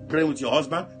brother, praying with your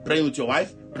husband, praying with your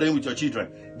wife, praying with your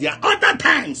children. There are other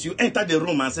times you enter the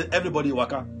room and say, everybody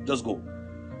waka, just go.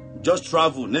 Just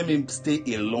travel. Let me stay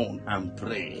alone and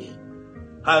pray.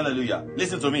 Hallelujah.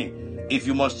 Listen to me. If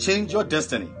you must change your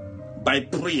destiny by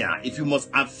prayer, if you must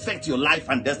affect your life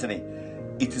and destiny,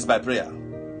 it is by prayer.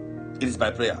 It is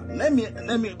by prayer. Let me,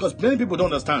 because many people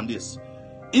don't understand this.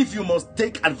 If you must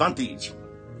take advantage,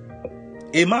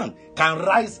 a man can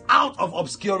rise out of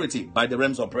obscurity by the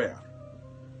realms of prayer.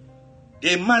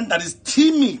 A man that is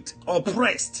timid,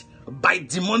 oppressed by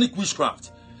demonic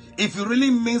witchcraft, if you really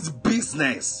means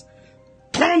business,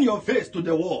 turn your face to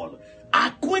the wall.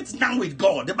 Acquaint now with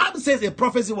God. The Bible says a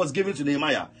prophecy was given to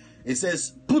Nehemiah. It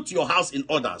says, put your house in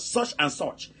order, such and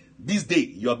such. This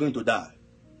day you are going to die.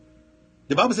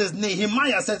 The Bible says,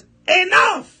 Nehemiah says,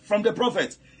 enough from the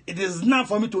prophet. It is now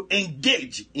for me to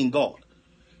engage in God.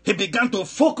 He began to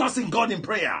focus in God in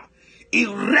prayer. He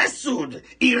wrestled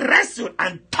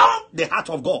and turned the heart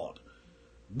of God.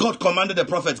 God commanded the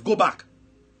prophet, go back.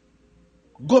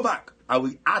 Go back. I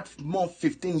will add more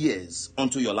 15 years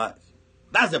unto your life.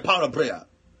 That's the power of prayer.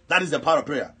 That is the power of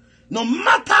prayer. No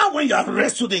matter when you have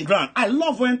wrestled in ground. I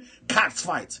love when cats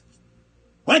fight.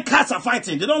 When cats are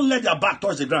fighting, they don't let their back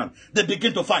touch the ground. They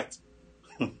begin to fight.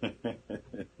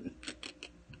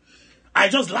 I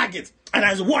just like it. And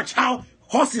I watch how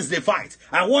horses they fight.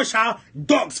 I watch how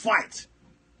dogs fight.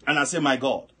 And I say, my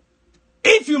God,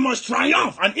 if you must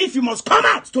triumph and if you must come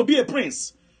out to be a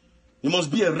prince, you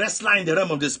must be a wrestler in the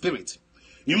realm of the spirit.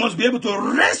 You must be able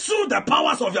to wrestle the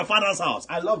powers of your father's house.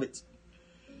 I love it.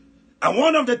 And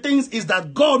one of the things is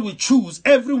that God will choose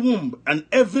every womb and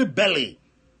every belly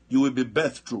you will be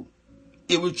birthed through.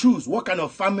 He will choose what kind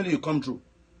of family you come through.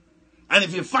 And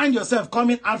if you find yourself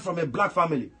coming out from a black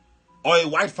family or a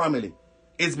white family,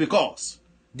 it's because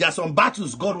there are some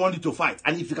battles God wants you to fight.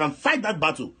 And if you can fight that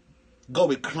battle, God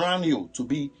will crown you to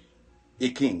be a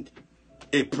king,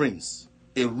 a prince,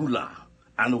 a ruler,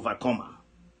 an overcomer.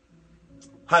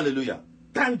 Hallelujah.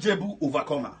 Tangible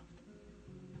overcomer.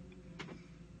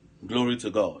 Glory to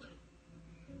God.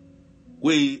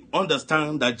 We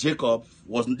understand that Jacob,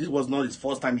 this was not his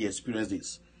first time he experienced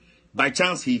this. By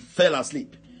chance, he fell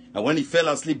asleep. And when he fell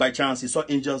asleep by chance, he saw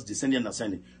angels descending and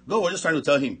ascending. God was just trying to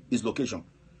tell him his location.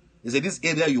 He said, this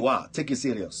area you are, take it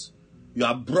serious. You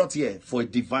are brought here for a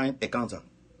divine encounter.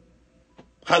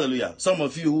 Hallelujah. Some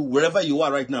of you, wherever you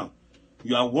are right now,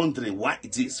 you are wondering, why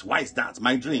it is? Why is that?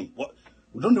 My dream. What?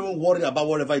 Don't even worry about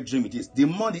whatever dream it is. The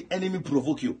more the enemy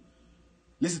provoke you.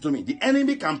 Listen to me. The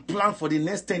enemy can plan for the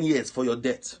next 10 years for your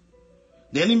death.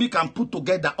 The enemy can put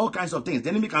together all kinds of things. The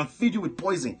enemy can feed you with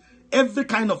poison. Every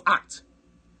kind of act.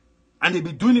 And they'll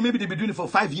be doing it, maybe they'll be doing it for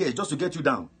 5 years just to get you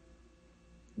down.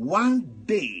 1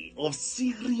 day of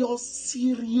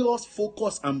serious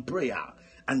focus and prayer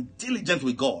and diligence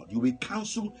with God, you will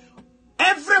cancel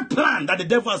every plan that the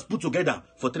devil has put together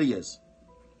for 3 years.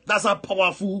 That's how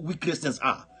powerful we Christians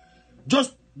are.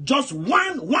 Just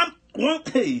one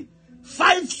day,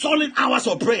 5 solid hours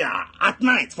of prayer at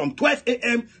night from 12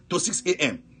 a.m. to 6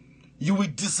 a.m. You will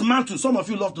dismantle. Some of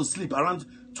you love to sleep around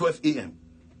 12 a.m.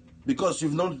 because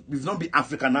you've not been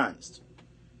Africanized.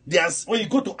 When you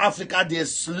go to Africa,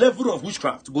 there's level of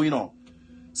witchcraft going on.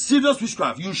 Serious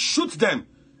witchcraft. You shoot them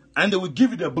and they will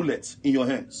give you the bullets in your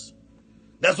hands.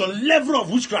 There's a level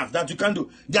of witchcraft that you can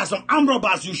do. There are some armed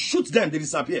robbers, you shoot them, they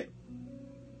disappear.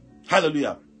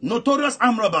 Hallelujah. Notorious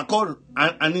armed robber called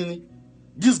Anini.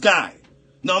 This guy,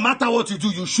 no matter what you do,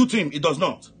 you shoot him, it does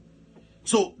not.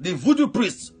 So the voodoo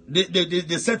priests,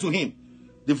 they said to him,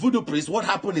 the voodoo priest, what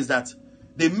happened is that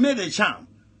they made a charm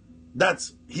that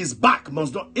his back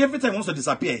must not, every time he wants to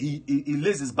disappear, he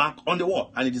lays his back on the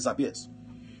wall and he disappears.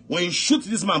 When you shoot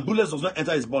this man, bullets does not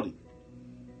enter his body.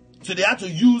 So they had to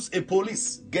use a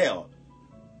police girl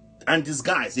and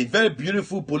disguise, a very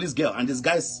beautiful police girl and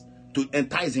disguise to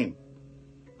entice him.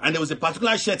 And there was a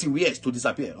particular shirt he wears to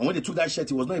disappear. And when they took that shirt,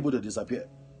 he was not able to disappear.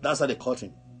 That's how they caught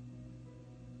him.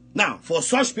 Now, for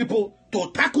such people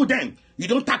to tackle them, you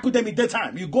don't tackle them in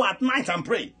daytime. You go at night and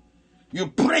pray. You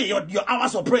pray your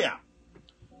hours of prayer.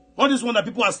 All this one that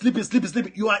people are sleeping.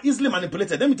 You are easily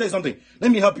manipulated. Let me tell you something.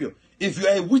 Let me help you. If you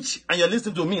are a witch and you're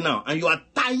listening to me now, and you are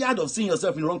tired of seeing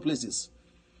yourself in wrong places,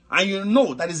 and you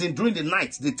know that is during the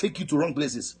night they take you to wrong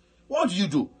places, what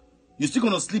do? You still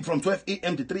going to sleep from 12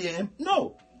 a.m. to 3 a.m.?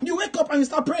 No. You wake up and you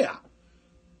start prayer.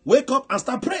 Wake up and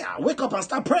start prayer. Wake up and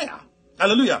start prayer.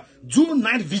 Hallelujah. Do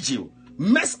night vigil.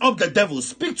 Mess up the devil.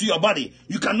 Speak to your body.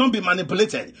 You cannot be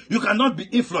manipulated. You cannot be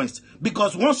influenced.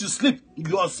 Because once you sleep,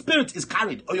 your spirit is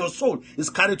carried, or your soul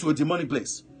is carried to a demonic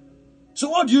place. So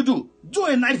what do? Do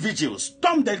a night vigil.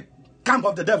 Storm the camp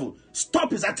of the devil.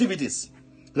 Stop his activities.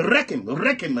 Wreck him.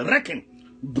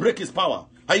 Break his power.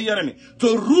 Are you hearing me?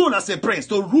 To rule as a prince,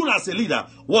 to rule as a leader,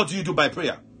 what do you do by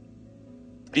prayer?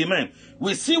 Amen.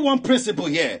 We see one principle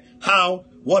here.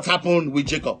 What happened with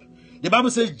Jacob? The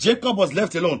Bible says Jacob was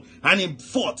left alone and he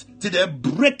fought till the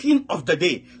breaking of the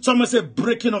day. Someone say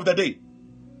breaking of the day.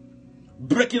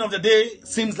 Breaking of the day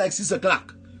seems like 6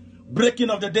 o'clock. Breaking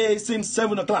of the day seems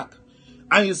 7 o'clock.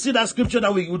 And you see that scripture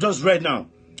that we just read now.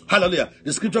 Hallelujah.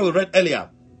 The scripture we read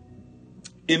earlier.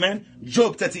 Amen.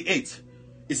 Job 38.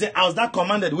 He said, I was that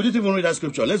commanded. We didn't even read that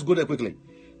scripture. Let's go there quickly.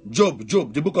 Job,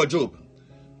 the book of Job.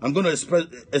 I'm going to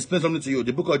explain something to you.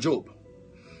 The book of Job.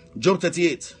 Job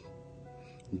 38.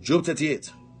 Job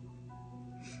 38.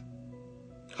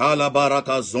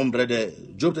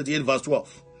 Job 38 verse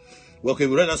 12. Okay,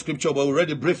 we read that scripture, but we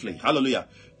read it briefly. Hallelujah.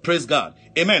 Praise God.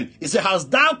 Amen. It says,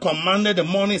 hast thou commanded the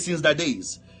morning since thy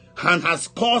days, and has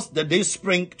caused the day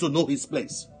spring to know his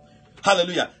place.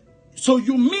 Hallelujah. So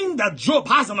you mean that Job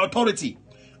has an authority?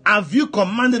 Have you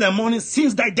commanded the morning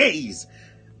since thy days,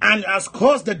 and has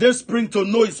caused the day spring to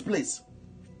know his place?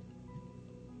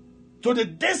 So the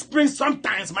day spring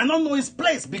sometimes might not know its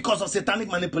place because of satanic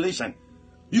manipulation.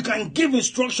 You can give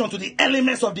instruction to the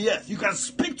elements of the earth. You can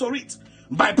speak to it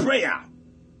by prayer.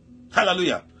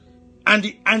 Hallelujah.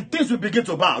 And things will begin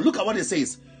to bow. Look at what it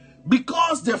says.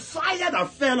 Because the fire that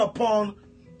fell upon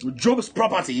Job's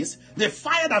properties, the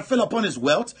fire that fell upon his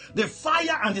wealth, the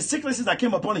fire and the sicknesses that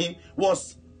came upon him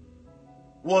has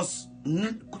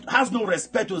no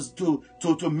respect to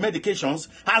medications,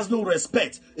 has no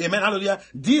respect. Amen. Hallelujah.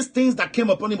 These things that came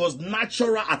upon him was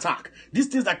natural attack. These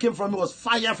things that came from him was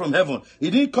fire from heaven. It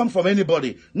didn't come from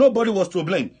anybody. Nobody was to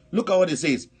blame. Look at what it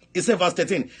says. It said verse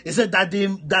 13. It said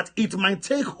that it might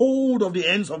take hold of the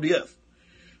ends of the earth.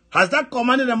 Has that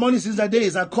commanded the morning since the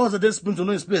days and caused the day spring to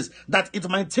know his place, that it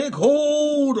might take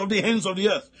hold of the hands of the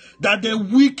earth, that the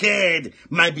wicked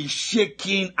might be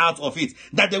shaken out of it.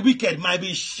 That the wicked might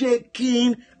be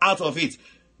shaken out of it.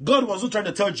 God was not trying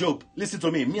to tell Job, listen to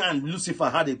me and Lucifer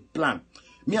had a plan.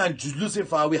 Me and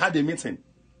Lucifer, we had a meeting.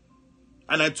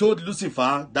 And I told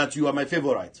Lucifer that you are my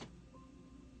favorite.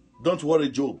 Don't worry,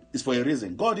 Job. It's for a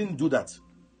reason. God didn't do that.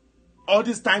 All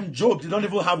this time, Job did not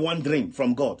even have one dream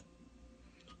from God.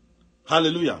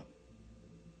 Hallelujah.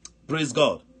 Praise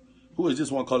God. Who is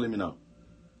this one calling me now?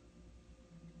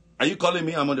 Are you calling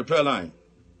me? I'm on the prayer line.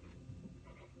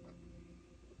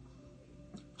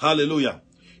 Hallelujah.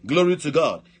 Glory to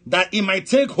God. That it might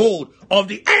take hold of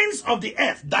the ends of the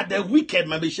earth, that the wicked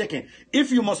might be shaken.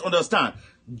 If you must understand,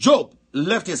 Job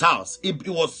left his house.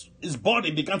 His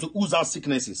body began to ooze out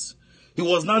sicknesses. He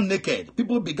was now naked.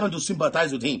 People began to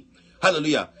sympathize with him.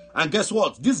 Hallelujah. And guess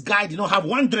what? This guy did not have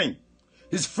one dream.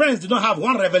 His friends did not have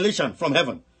one revelation from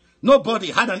heaven.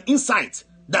 Nobody had an insight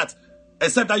that,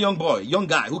 except that young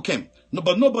guy who came. No,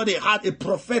 but nobody had a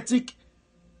prophetic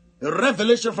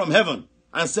revelation from heaven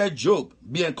and said, Job,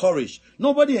 be encouraged.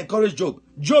 Nobody encouraged Job.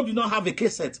 Job did not have a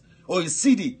cassette or a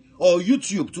CD or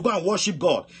YouTube to go and worship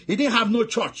God. He didn't have no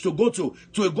church to go to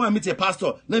go and meet a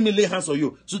pastor. Let me lay hands on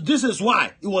you. So this is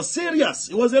why it was serious.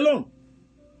 It was alone.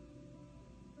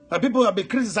 And people have been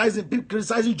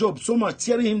criticizing Job so much,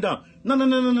 tearing him down.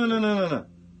 No.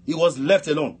 He was left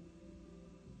alone.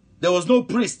 There was no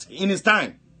priest in his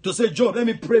time to say, Job, let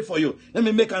me pray for you. Let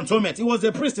me make atonement. He was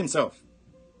the priest himself.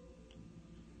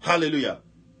 Hallelujah.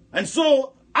 And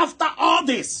so, after all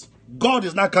this, God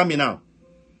is not coming now.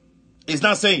 He's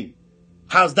not saying,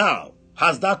 Has thou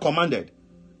commanded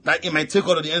that it might take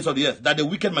hold of the ends of the earth, that the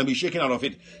wicked might be shaken out of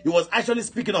it? He was actually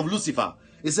speaking of Lucifer.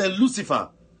 He said, Lucifer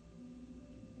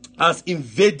has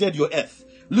invaded your earth.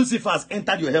 Lucifer has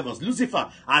entered your heavens. Lucifer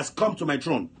has come to my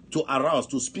throne to arouse,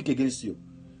 to speak against you.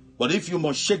 But if you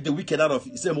must shake the wicked out of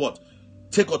it, he said what?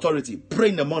 Take authority, pray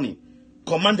in the morning,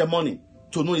 command the morning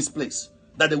to know his place,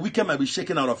 that the wicked might be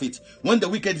shaken out of it. When the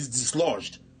wicked is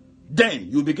dislodged, then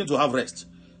you begin to have rest.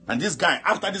 And this guy,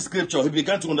 after this scripture, he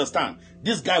began to understand.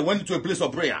 This guy went into a place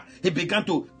of prayer. He began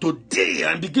to deal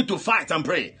and begin to fight and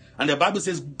pray. And the Bible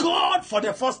says, God, for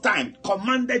the first time,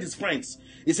 commanded his friends.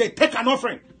 He said, take an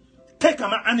offering. Take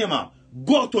an animal.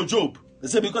 Go to Job. He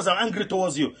said, because I'm angry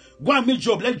towards you. Go and meet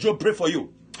Job. Let Job pray for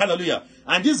you. Hallelujah.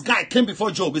 And this guy came before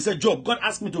Job. He said, Job, God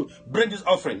asked me to bring this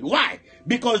offering. Why?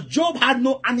 Because Job had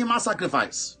no animal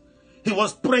sacrifice. He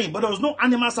was praying, but there was no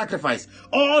animal sacrifice.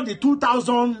 All the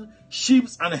 2,000 sheep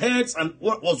and herds and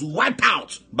was wiped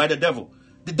out by the devil.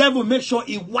 The devil made sure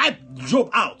he wiped Job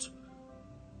out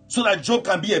so that Job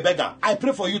can be a beggar. I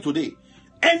pray for you today.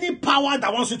 Any power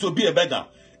that wants you to be a beggar,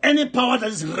 any power that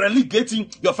is relegating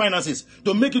your finances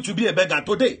to make you to be a beggar,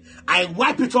 today, I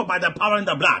wipe it up by the power in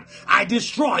the blood. I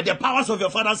destroy the powers of your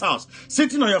father's house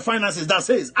sitting on your finances that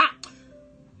says,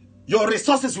 your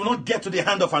resources will not get to the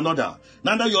hand of another.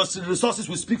 Neither your resources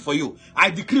will speak for you. I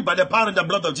decree by the power and the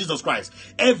blood of Jesus Christ,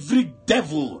 every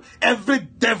devil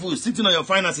sitting on your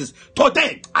finances,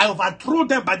 today, I overthrow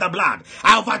them by the blood.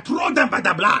 I overthrow them by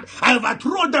the blood. I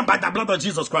overthrow them by the blood of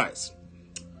Jesus Christ.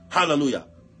 Hallelujah.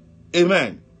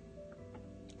 Amen.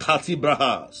 Kati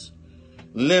brahas.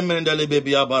 Lemendele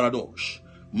bebia baradosh.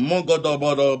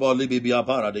 Mongodobodobo libibia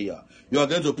baradia. You are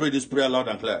going to pray this prayer loud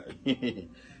and clear.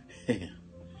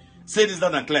 Say this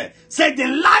loud and clear. Say, the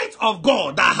light of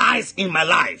God that hides in my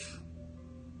life.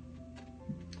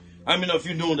 How many of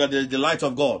you know that the light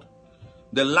of God,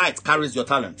 the light carries your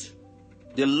talent?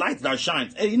 The light that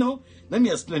shines. Hey, let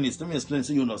me explain this. Let me explain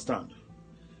so you understand.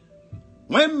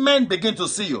 When men begin to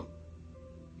see you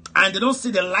and they don't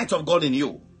see the light of God in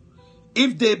you,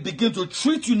 if they begin to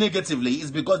treat you negatively,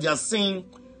 it's because they are seeing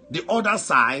the other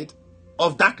side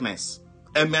of darkness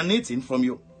emanating from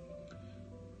you.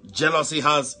 Jealousy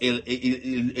has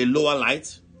a lower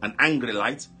light, an angry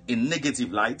light, a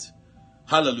negative light.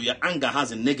 Hallelujah. Anger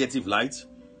has a negative light.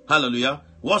 Hallelujah.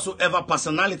 Whatsoever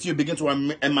personality you begin to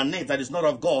emanate that is not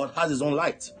of God has its own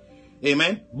light.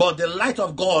 Amen. But the light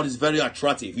of God is very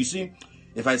attractive. You see,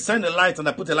 if I send a light and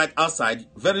I put a light outside,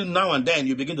 very now and then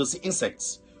you begin to see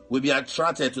insects will be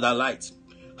attracted to that light.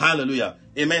 Hallelujah.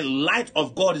 Amen. Light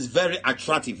of God is very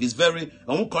attractive. It's very,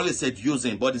 I won't call it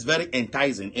seducing, but it's very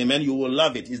enticing. Amen. You will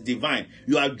love it. It's divine.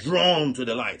 You are drawn to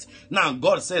the light. Now,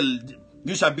 God said,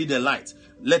 you shall be the light.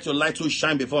 Let your light so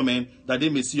shine before men that they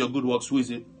may see your good works who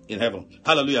is in heaven.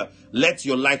 Hallelujah. Let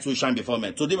your light so shine before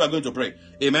men. Today we are going to pray.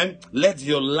 Amen. Let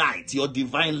your light, your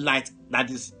divine light that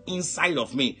is inside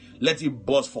of me, let it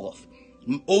burst forth.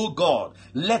 Oh God,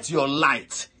 let your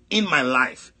light in my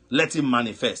life, let it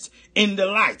manifest. In the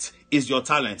light is your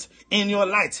talent. In your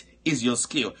light is your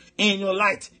skill. In your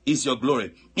light is your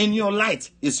glory. In your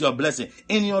light is your blessing.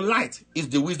 In your light is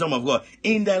the wisdom of God.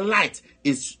 In the light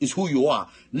is who you are.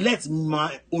 Let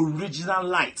my original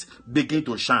light begin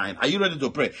to shine. Are you ready to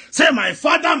pray? Say, my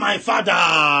Father,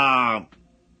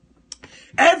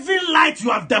 every light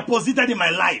you have deposited in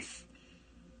my life,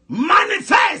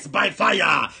 manifest by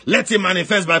fire. Let it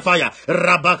manifest by fire.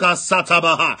 Rabaka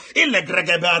satabaha.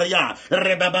 Ilegregebaria.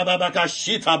 Rebababaka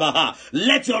shitabaha.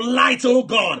 Let your light, oh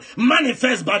God,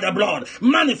 manifest by the blood.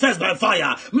 Manifest by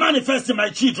fire. Manifest in my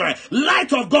children.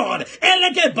 Light of God.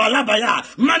 Elege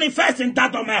balabaya. Manifest in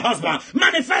that of my husband.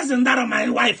 Manifest in that of my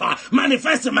wife.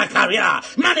 Manifest in my career.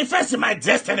 Manifest in my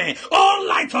destiny. Oh,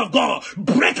 light of God.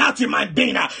 Break out in my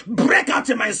being. Break out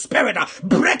in my spirit.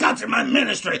 Break out in my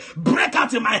ministry. Break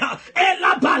out in my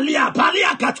Ela balia,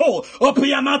 balia kato. Open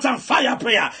your mouth and fire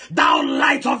prayer. Thou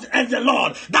light of the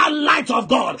Lord, thou light of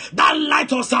God, thou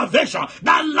light of salvation,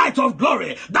 thou light of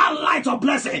glory, thou light of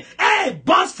blessing. Hey,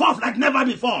 burst forth like never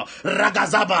before.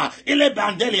 Ragazaba, ile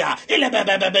bandelia, ile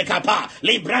bebebe kapa,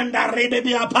 libranda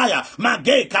rebebi apaya,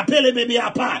 mage kapele bebi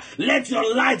apa. Let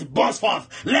your light burst forth.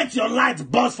 Let your light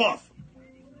burst forth.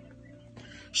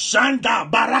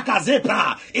 Shanda baraka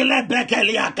zepra ile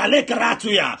bekelia kale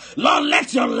kratuya. Lord,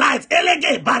 let your light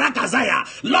elege baraka zaya.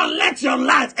 Lord, let your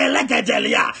light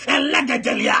elegedelia,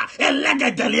 elegedelia,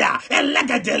 elegedelia,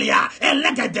 elegedelia,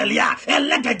 elegedelia,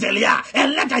 elegedelia,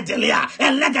 elegedelia,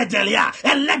 elegedelia,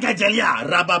 elegedelia.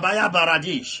 Rababaya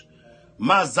baradish.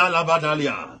 Mazala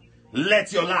badalia.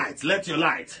 Let your light, let your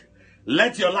light,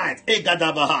 let your light.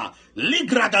 Egadabaha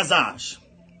ligragazash.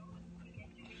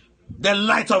 The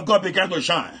light of God began to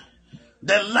shine.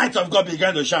 The light of God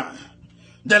began to shine.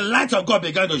 The light of God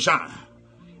began to shine.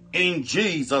 In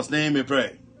Jesus' name we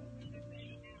pray.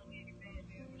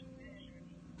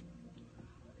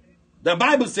 The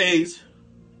Bible says,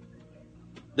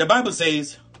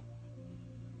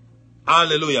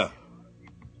 hallelujah.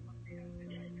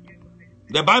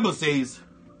 The Bible says,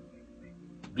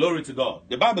 glory to God.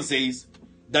 The Bible says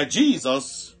that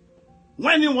Jesus,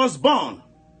 when he was born,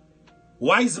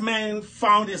 wise men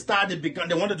found a star. They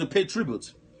wanted to pay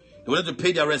tribute. They wanted to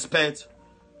pay their respect.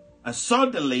 And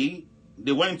suddenly,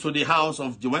 they went to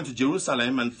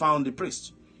Jerusalem and found the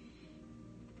priest.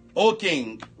 O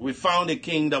king, we found a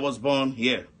king that was born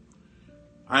here.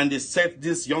 And they set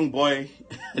this young boy,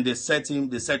 and they set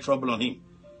trouble on him.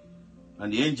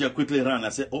 And the angel quickly ran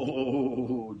and said,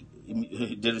 oh,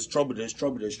 there is trouble, there is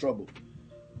trouble, there is trouble.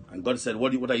 And God said,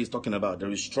 what are you talking about?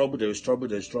 There is trouble, there is trouble,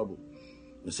 there is trouble.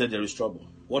 He said there is trouble.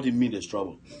 What do you mean there's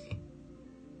trouble?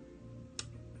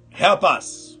 Help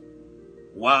us.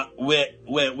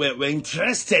 We're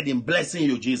interested in blessing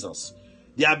you, Jesus.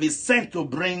 They have been sent to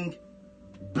bring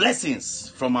blessings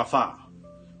from afar.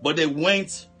 But they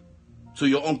went to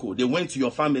your uncle. They went to your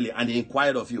family and they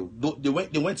inquired of you. They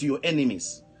went to your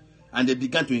enemies and they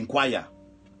began to inquire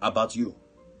about you.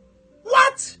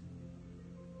 What?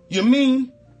 You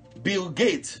mean Bill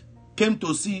Gates came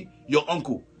to see your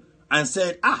uncle and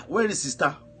said, where is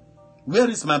sister? Where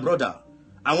is my brother?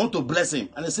 I want to bless him.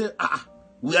 And they said,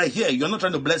 we are here. You're not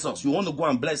trying to bless us. You want to go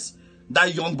and bless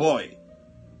that young boy.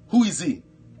 Who is he?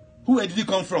 Where did he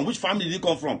come from? Which family did he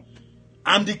come from?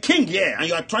 I'm the king here, and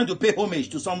you are trying to pay homage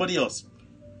to somebody else.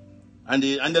 And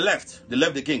they left. They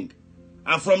left the king.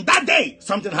 And from that day,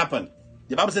 something happened.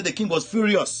 The Bible said the king was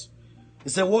furious. He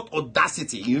said, what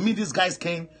audacity. You mean these guys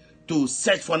came to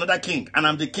search for another king, and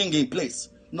I'm the king in place?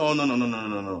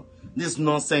 No. This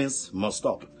nonsense must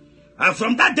stop. And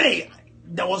from that day,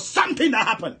 there was something that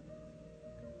happened.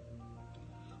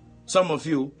 Some of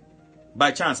you,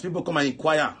 by chance, people come and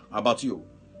inquire about you.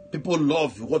 People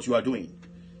love what you are doing.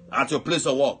 At your place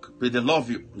of work, they love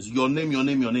you. It's your name, your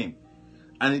name, your name.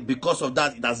 And because of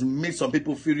that, it has made some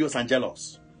people furious and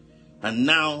jealous. And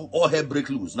now, all hell break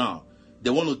loose. Now, they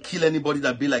want to kill anybody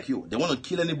that be like you. They want to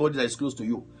kill anybody that is close to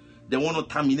you. They want to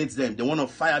terminate them. They want to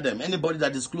fire them. Anybody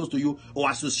that is close to you or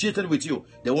associated with you,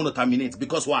 they want to terminate.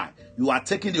 Because why? You are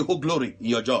taking the whole glory in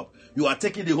your job. You are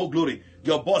taking the whole glory.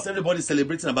 Your boss, everybody is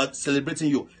celebrating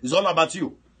you. It's all about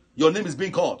you. Your name is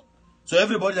being called. So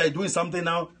everybody that is doing something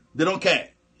now, they don't care.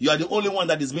 You are the only one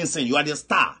that is being seen. You are the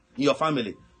star in your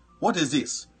family. What is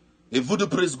this? A voodoo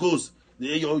priest goes,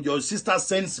 your sister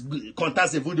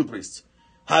contacts a voodoo priest.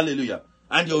 Hallelujah.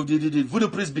 And the voodoo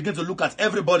priest begins to look at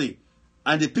everybody.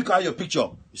 And they pick out your picture.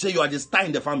 You say you are the star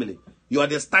in the family. You are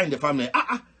the star in the family.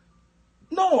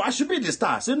 No, I should be the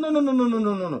star. Say,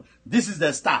 no. This is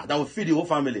the star that will feed the whole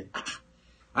family.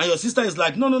 And your sister is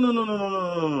like,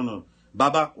 no.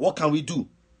 Baba, what can we do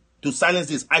to silence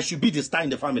this? I should be the star in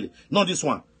the family, not this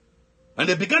one. And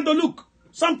they began to look.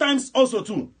 Sometimes also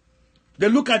too. They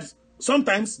look at,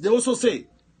 sometimes they also say,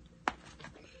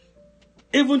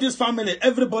 even this family,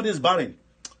 everybody is barren.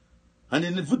 And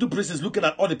then the voodoo priest is looking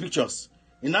at all the pictures.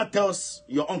 And that tells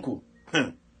your uncle,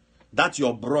 that's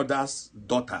your brother's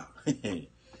daughter.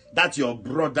 That's your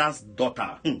brother's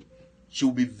daughter. She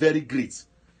will be very great.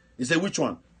 He said, which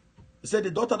one? He said,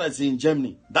 the daughter that's in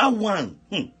Germany. That one.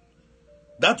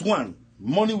 That one.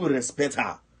 Money will respect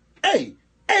her. Hey.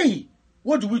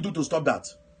 What do we do to stop that?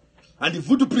 And the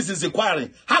voodoo priest is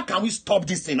inquiring, how can we stop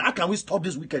this thing? How can we stop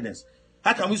this wickedness?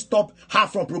 How can we stop her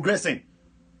from progressing?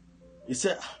 He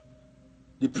said,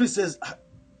 the priest says,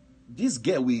 this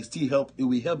girl will still help. It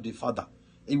will help the father.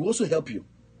 It will also help you.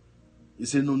 He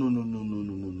said,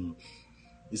 no.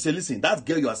 He said, listen, that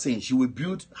girl you are saying, she will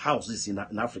build houses in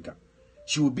Africa.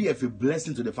 she will be a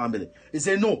blessing to the family. He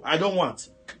said, no, I don't want.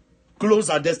 Close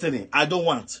our destiny. I don't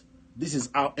want. This is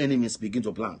how enemies begin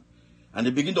to plan. And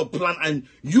they begin to plan, and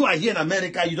you are here in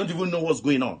America, you don't even know what's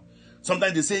going on.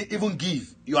 Sometimes they say, even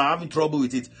give, you are having trouble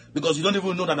with it, because you don't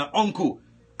even know that an uncle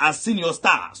has seen your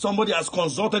star. Somebody has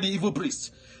consulted the evil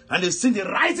priest, and they see the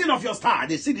rising of your star.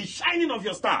 They see the shining of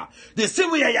your star. They see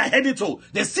where you are headed to.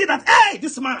 They see that, hey,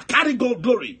 this man carry God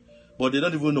glory. But they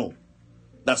don't even know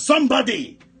that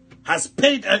somebody has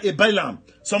paid a Balaam.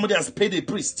 Somebody has paid a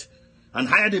priest and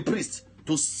hired a priest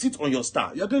to sit on your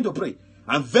star. You are going to pray.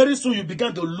 And very soon you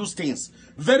begin to lose things.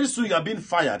 Very soon you are being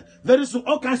fired. Very soon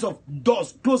all kinds of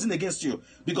doors closing against you,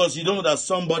 because you don't know that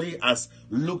somebody has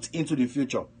looked into the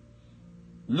future.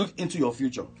 Look into your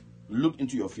future. Look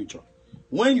into your future.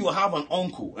 When you have an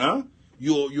uncle,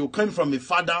 you came from a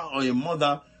father or a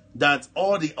mother that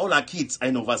all our kids are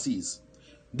in overseas,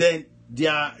 then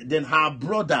her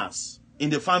brothers in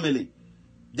the family,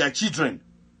 their children,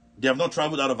 they have not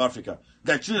traveled out of Africa.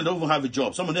 Their children don't even have a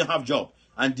job. Some of them have a job,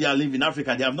 and they are living in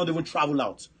Africa. They have not even traveled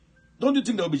out. Don't you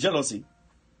think there will be jealousy?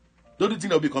 Don't you think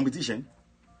there will be competition?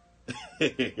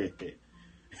 Don't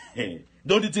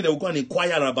you think they will go and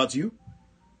inquire about you?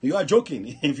 You are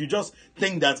joking. If you just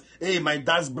think that, hey, my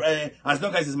dad's, as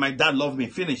long as it's my dad love me,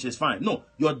 finish, it's fine. No,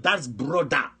 your dad's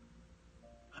brother,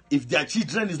 if their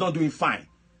children is not doing fine,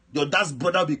 your dad's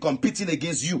brother will be competing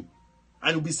against you.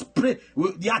 And will be spray.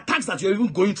 The attacks that you're even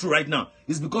going through right now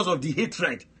is because of the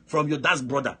hatred from your dad's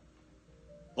brother,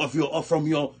 or from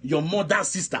your mother's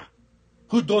sister,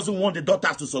 who doesn't want the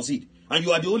daughters to succeed, and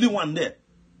you are the only one there.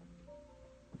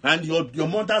 And your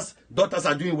mother's daughters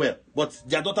are doing well, but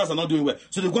their daughters are not doing well.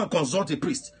 So they go and consult a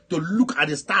priest to look at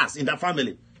the stars in that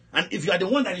family. And if you are the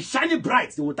one that is shining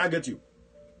bright, they will target you.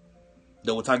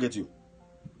 They will target you.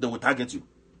 They will target you.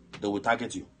 They will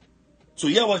target you. So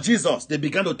here was Jesus. They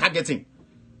began to target him.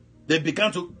 They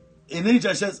began to, an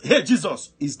angel says, hey,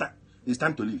 Jesus, it's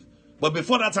time to leave. But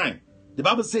before that time, the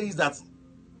Bible says that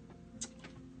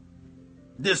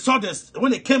they saw this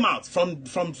when they came out from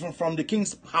the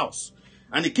king's house,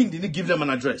 and the king didn't give them an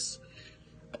address.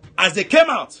 As they came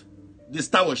out, the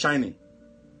star was shining.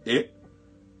 It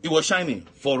was shining.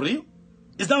 For real?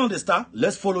 Is that not the star?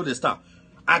 Let's follow the star.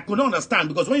 I could not understand,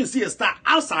 because when you see a star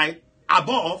outside,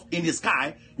 above, in the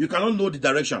sky, you cannot know the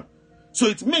direction. So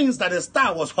it means that the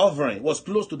star was hovering, was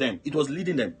close to them. It was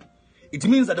leading them. It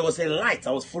means that there was a light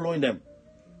that was following them.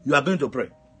 You are going to pray.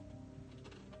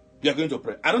 You are going to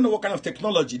pray. I don't know what kind of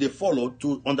technology they followed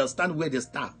to understand where the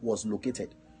star was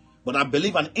located. But I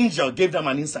believe an angel gave them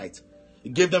an insight.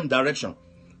 It gave them direction.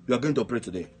 You are going to pray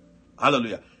today.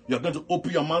 Hallelujah. You are going to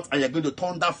open your mouth and you are going to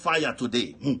thunder fire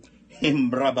today.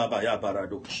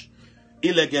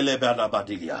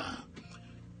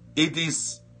 It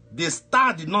is, the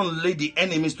star did not lead the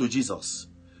enemies to Jesus.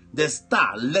 The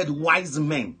star led wise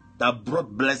men that brought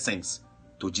blessings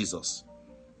to Jesus.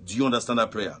 Do you understand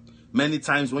that prayer? Many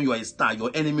times when you are a star,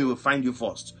 your enemy will find you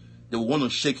first. They will want to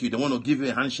shake you. They want to give you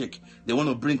a handshake. They want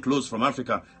to bring clothes from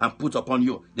Africa and put upon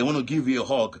you. They want to give you a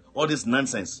hug. All this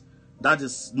nonsense. That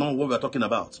is not what we're talking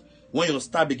about. When your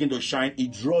star begins to shine,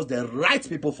 it draws the right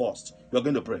people first. You're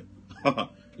going to pray.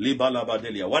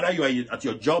 Whether you are at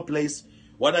your job place,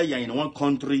 whether you are in one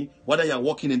country, whether you are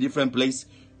working in a different place,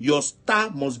 your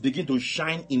star must begin to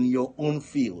shine in your own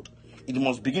field. It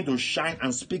must begin to shine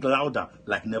and speak louder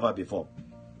like never before.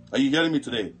 Are you hearing me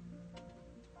today?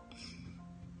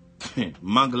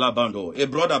 Mangla Bando. A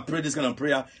brother prayed this kind of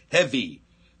prayer heavy.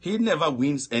 He never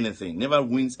wins anything. Never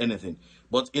wins anything.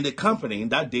 But in the company, in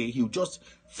that day, he would just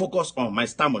focus on my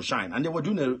star must shine. And they were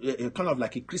doing a kind of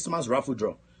like a Christmas raffle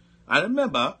draw. I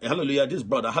remember, hallelujah, this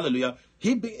brother, hallelujah,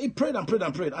 he prayed and prayed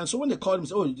and prayed. And so when they called him,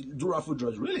 said, oh, do raffle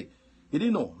draws. Really? He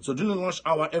didn't know. So during the lunch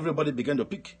hour, everybody began to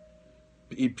pick.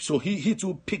 So he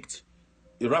too picked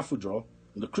a raffle draw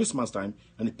in the Christmas time.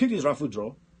 And he picked his raffle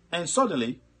draw. And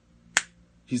suddenly,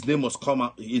 his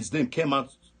name came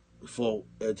out for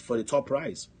the top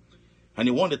prize. And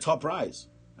he won the top prize.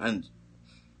 And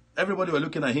everybody were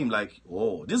looking at him like,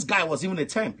 oh, this guy was even a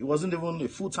temp. He wasn't even a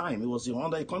full-time. He was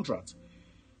under a contract.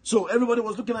 So everybody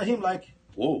was looking at him like,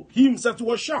 oh, he himself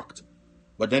was shocked.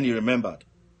 But then he remembered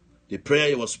the prayer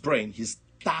he was praying, his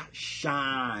star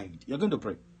shined. You're going to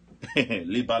pray.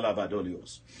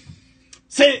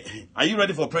 Say, are you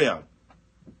ready for prayer?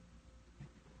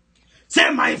 Say,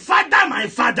 my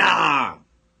Father,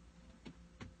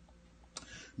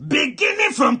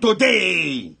 beginning from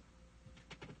today,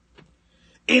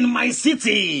 in my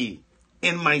city,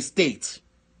 in my state,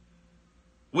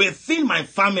 within my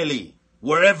family,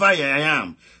 wherever I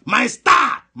am, my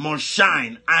star must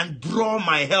shine and draw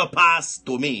my helpers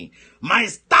to me. My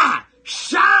star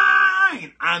shine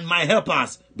shine and my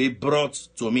helpers be brought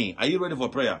to me. Are you ready for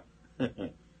prayer?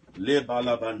 Le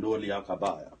balabandoli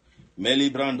akabaya. Meli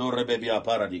brando rebebia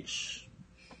paradis.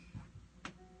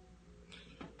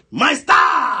 My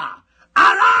star,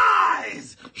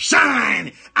 arise,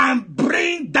 shine, and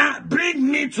bring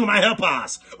me to my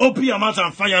helpers. Open your mouth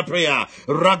and fire prayer.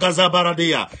 Ragaza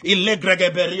baradia,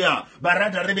 ilegregeberia,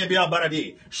 barada rebebia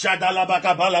baradi,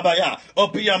 shadalabaka balabaya.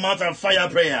 Open your mouth and fire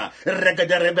prayer.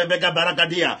 Regederebebega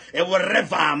baragadia, and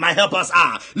wherever my helpers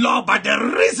are, Lord, by the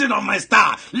reason of my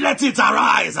star, let it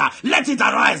arise. Let it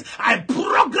arise. I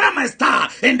program my star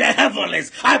in the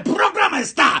heavens. I program my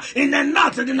star in the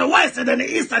north, in the west, and in the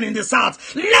east, and in the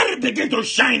south. Let it begin to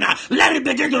shine. Let it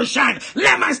begin to shine.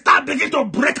 Let my star begin to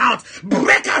break out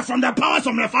from the powers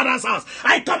of my father's house.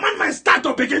 I command my star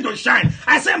to begin to shine.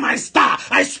 I say, my star,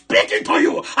 I speak it to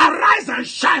you. Arise and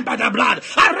shine by the blood.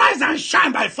 Arise and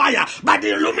shine by fire, by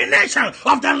the illumination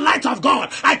of the light of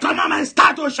God. I command my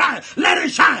star to shine. Let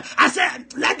it shine. I say,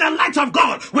 let the light of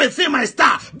God within my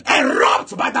star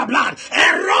erupt by the blood.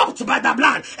 Erupt by the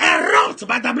blood. Erupt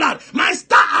by the blood. My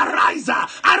star, arise.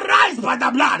 Arise by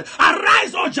the blood.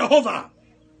 Arise, O Jehovah.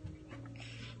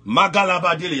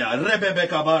 Magalabadilia,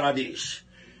 Rebebeka Baradish.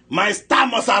 My star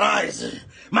must arise.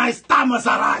 My star must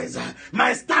arise.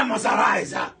 My star must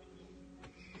arise.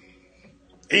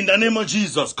 In the name of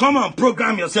Jesus, come on,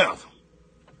 program yourself.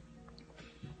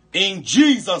 In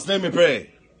Jesus' name we pray.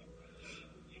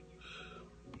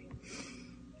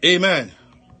 Amen.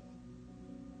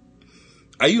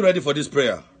 Are you ready for this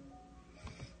prayer?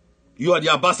 You are the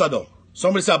ambassador.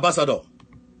 Somebody say ambassador.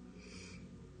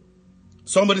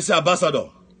 Somebody say ambassador.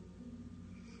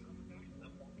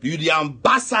 You the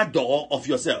ambassador of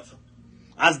yourself.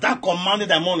 As that commanded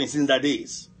the morning since the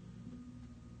days.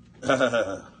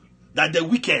 That the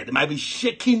wicked might be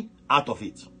shaken out of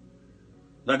it.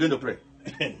 We're going to pray.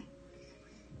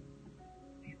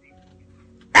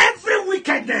 Every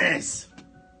wickedness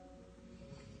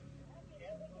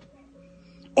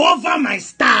over my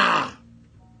star.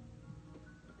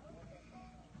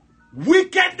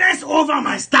 Wickedness over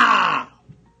my star.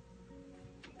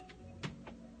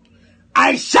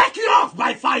 I shake you off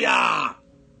by fire.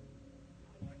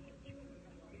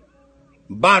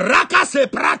 Baraka se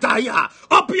prataya.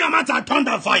 Open your mouth and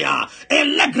thunder fire.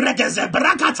 Elegregeze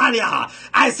brakatalia.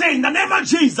 I say in the name of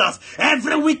Jesus,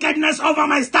 every wickedness over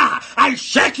my star, I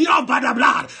shake you off by the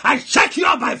blood. I shake you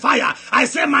off by fire. I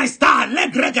say my star,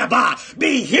 legregeba,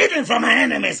 be hidden from my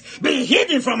enemies. Be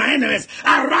hidden from my enemies.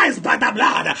 Arise by the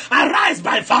blood. Arise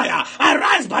by fire.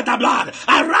 Arise by the blood.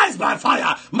 Arise by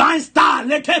fire. My star,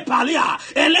 lekepalia,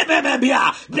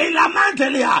 elebebebia, de la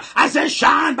mantelia. I say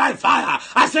shine by fire.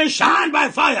 I say shine by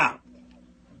fire.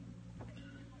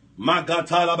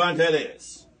 Magatala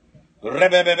banteles.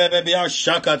 Rebebebebia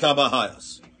shakata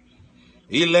bahayas.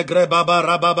 Ilegre baba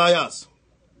rababayas.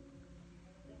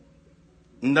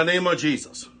 In the name of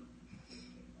Jesus.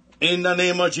 In the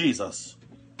name of Jesus.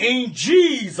 In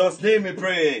Jesus' name we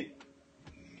pray.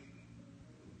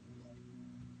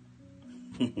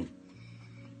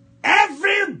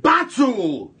 Every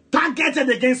battle targeted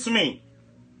against me,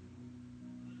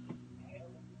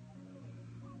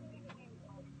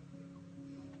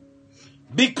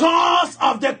 because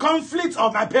of the conflict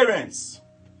of my parents,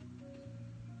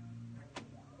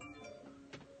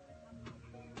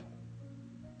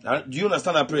 do you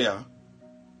understand that prayer?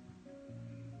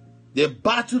 The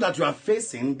battle that you are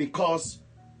facing because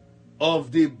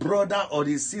of the brother or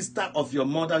the sister of your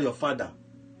mother, your father,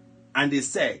 and they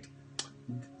said,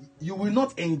 you will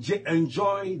not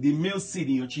enjoy the male seed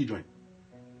in your children.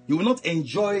 You will not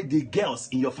enjoy the girls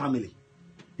in your family.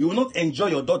 You will not enjoy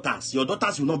your daughters. Your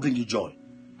daughters will not bring you joy.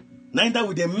 Neither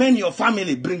will the men in your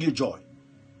family bring you joy.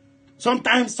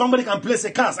 Sometimes somebody can place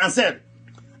a curse and said,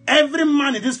 every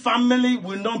man in this family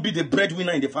will not be the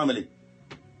breadwinner in the family.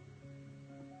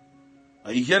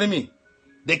 Are you hearing me?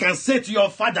 They can say to your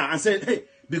father and say, hey,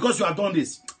 because you have done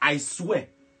this, I swear.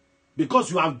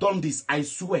 Because you have done this, I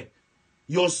swear.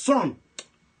 Your son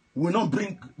will not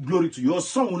bring glory to you. Your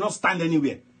son will not stand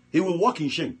anywhere. He will walk in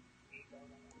shame.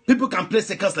 People can place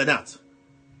a curse like that.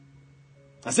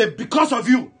 I say, because of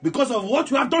you, because of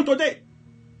what you have done today,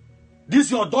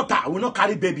 this your daughter will not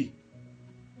carry baby.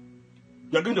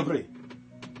 You are going to pray.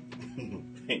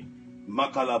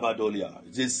 Makalabadolia.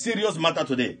 It's a serious matter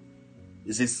today.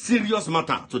 It's a serious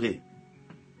matter today.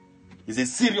 It's a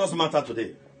serious matter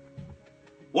today.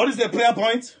 What is the prayer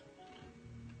point?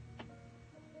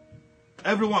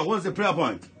 Everyone, what is the prayer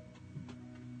point?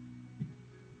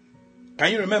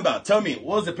 Can you remember? Tell me,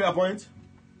 what's the prayer point?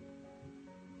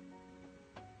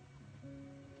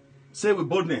 Say with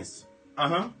boldness.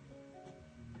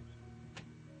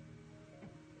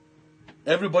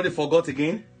 Everybody forgot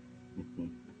again?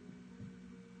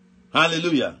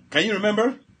 Hallelujah. Can you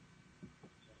remember?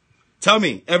 Tell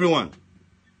me, everyone.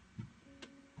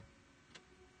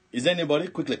 Is there anybody?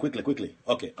 Quickly.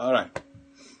 Okay, all right.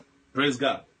 Praise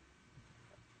God.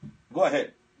 Go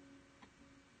ahead.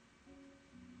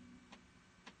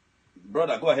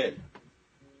 Brother, go ahead.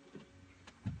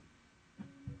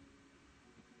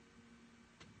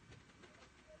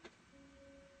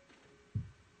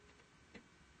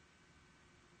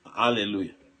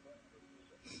 Hallelujah.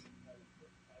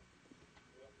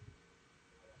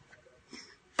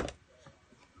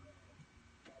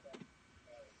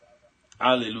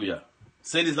 Hallelujah.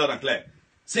 Say this loud and clear.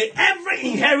 Say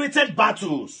every inherited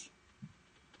battles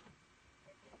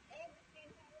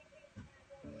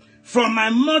from my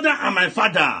mother and my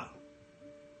father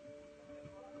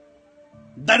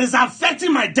that is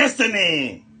affecting my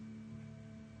destiny,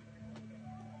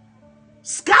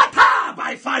 scatter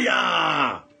by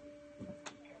fire.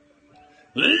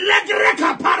 Every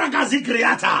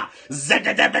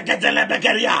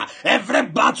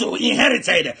battle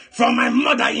inherited from my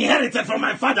mother, inherited from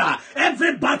my father,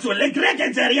 every battle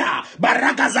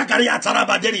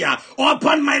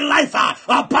upon my life,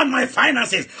 upon my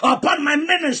finances, upon my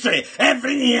ministry,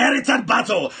 every inherited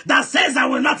battle that says I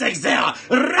will not excel,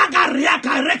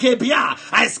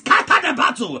 I scatter the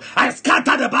battle, I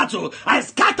scatter the battle, I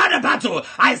scatter the battle,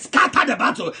 I scatter the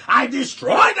battle, I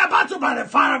destroy the battle by the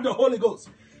fire of the Holy Ghost.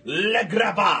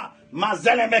 Legraba,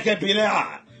 mazele meke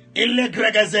pilea,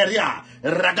 illegregazeria,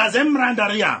 ragazem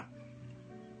randaria.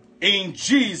 In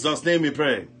Jesus' name we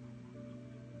pray.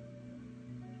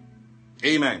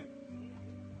 Amen.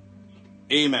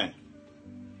 Amen.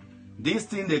 This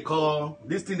thing they call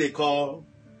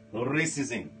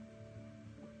racism.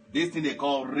 This thing they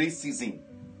call racism.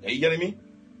 Are you hearing me?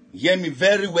 Hear me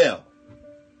very well.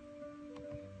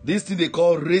 This thing they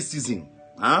call racism,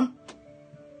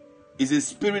 is a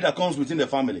spirit that comes within the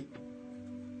family.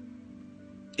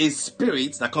 A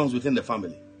spirit that comes within the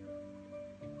family.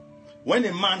 When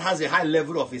a man has a high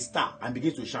level of a star and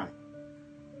begins to shine,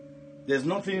 there's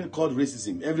nothing called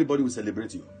racism. Everybody will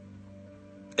celebrate you.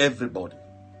 Everybody.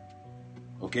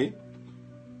 Okay?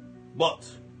 But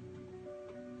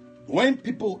when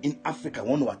people in Africa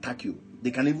want to attack you,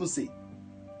 they can even say,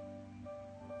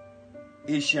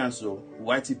 Asians or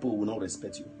white people will not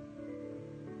respect you.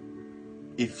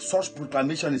 If such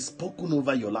proclamation is spoken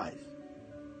over your life,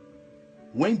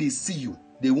 when they see you,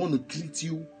 they want to treat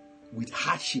you with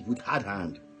hardship, with hard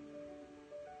hand.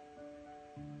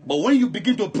 But when you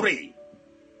begin to pray,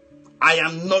 I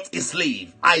am not a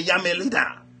slave, I am a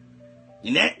leader.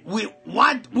 You know,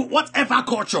 whatever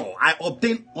culture, I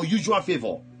obtain unusual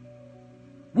favor.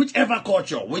 Whichever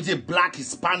culture, whether black,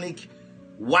 Hispanic,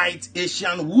 white,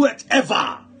 Asian,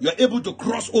 whatever, you're able to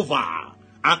cross over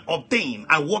and obtain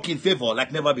and walk in favor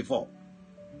like never before.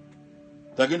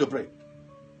 So I'm going to pray.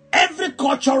 Every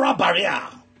cultural barrier,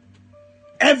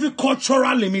 every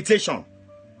cultural limitation,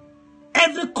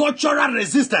 every cultural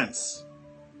resistance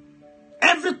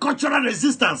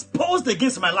posed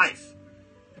against my life,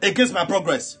 against my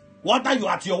progress, whether you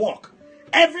at your work,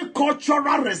 every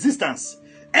cultural resistance,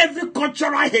 every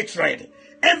cultural hatred,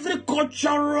 every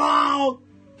cultural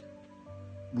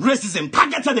racism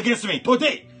targeted against me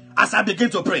today, as I begin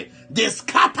to pray, they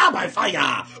scatter by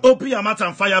fire. Open your mouth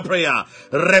and fire prayer.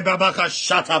 Rebabaka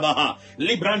shatabaha.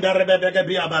 Libranda rebebeke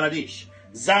bia baradish.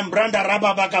 Zambranda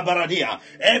rababaka baradia.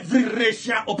 Every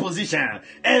racial opposition,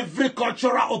 every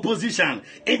cultural opposition,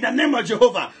 in the name of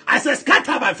Jehovah, I say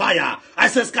scatter by fire. I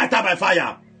say scatter by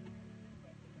fire.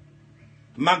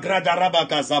 Magrada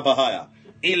rabaka zabahaya.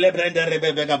 Ilebranda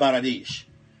rebebeka baradish.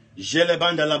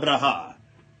 Jelebanda labraha.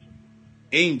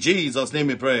 In Jesus' name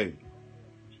we pray.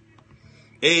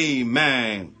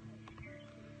 Amen.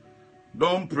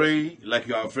 Don't pray like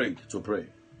you are afraid to pray.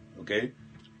 Okay?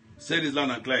 Say this loud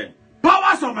and clear.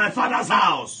 Powers of my father's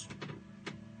house,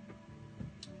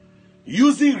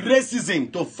 using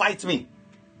racism to fight me,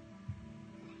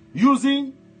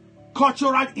 using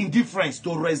cultural indifference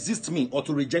to resist me or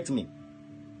to reject me.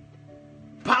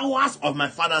 Powers of my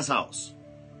father's house.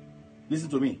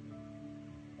 Listen to me.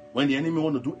 When the enemy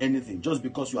want to do anything, just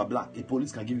because you are black, a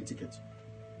police can give you a ticket.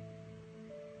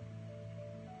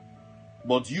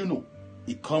 But you know,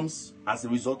 it comes as a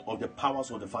result of the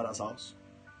powers of the Father's house.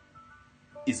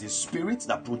 It's a spirit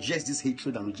that projects this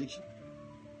hatred and rejection.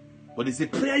 But it's a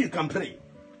prayer you can pray.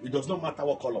 It does not matter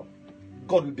what color.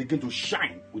 God will begin to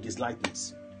shine with his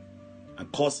lightness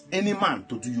and cause any man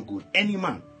to do you good. Any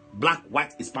man, black,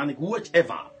 white, Hispanic,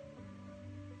 whichever. Are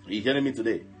you hearing me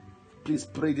today? Please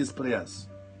pray these prayers.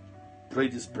 Pray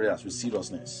these prayers with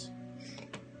seriousness.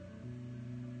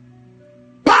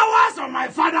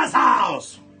 father's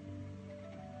house.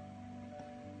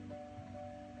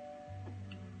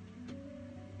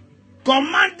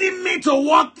 Commanding me to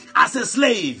walk as a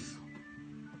slave.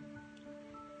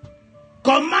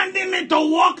 Commanding me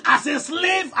to walk as a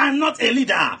slave and not a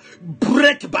leader.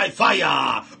 Break by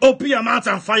fire. Open your mouth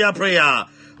and fire prayer.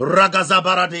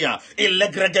 Ragazabaradia,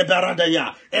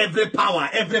 Elegregebaradaya. Every power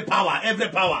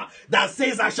that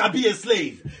says I shall be a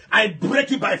slave, I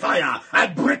break it by fire. I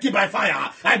break it by fire.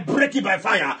 I break it by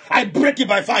fire. I break it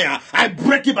by fire. I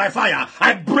break it by fire.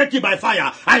 I break it by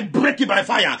fire. I break it by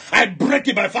fire. I break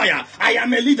it by fire. I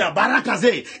am a leader.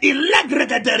 Barakaze.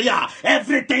 Elegregedaria.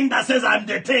 Everything that says I'm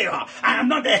the tail, I am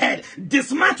not the head.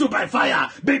 Dismantle by fire.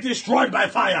 Be destroyed by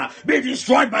fire. Be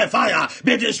destroyed by fire.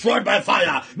 Be destroyed by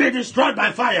fire. Be destroyed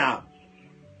by fire.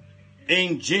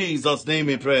 In Jesus' name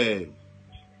we pray.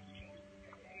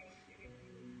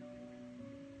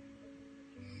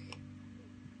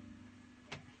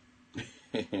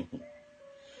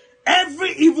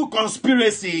 Every evil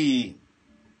conspiracy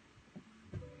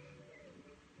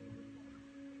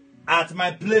at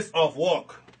my place of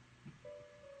work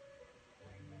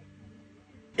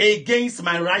against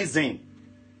my rising,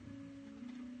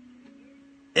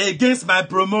 against my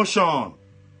promotion,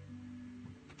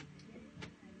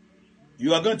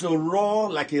 you are going to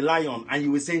roar like a lion and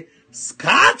you will say,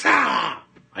 scatter!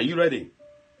 Are you ready?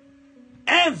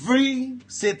 Every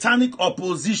satanic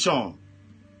opposition,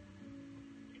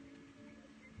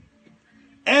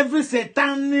 every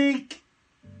satanic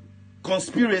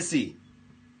conspiracy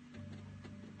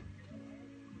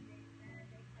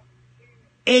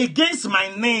against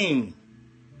my name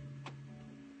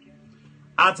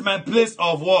at my place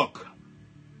of work,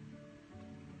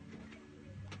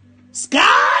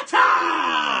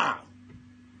 scatter!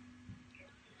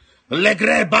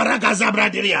 Legre baraka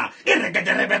zabradiria,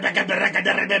 irregaderebeka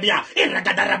beregaderebia,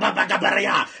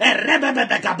 irregaderabagabaria,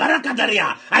 erebebeka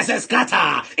barakadaria, I say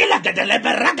scatter,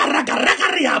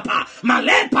 ilegadeleberagaragariapa,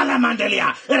 male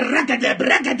palamandelia,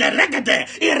 irregaderegade,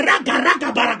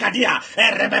 irragaraga barakadia,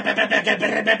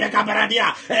 erebebeka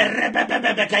baradia,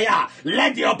 erebebekaya.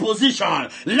 Let the opposition,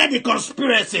 let the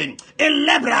conspiracy,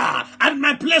 elebra, at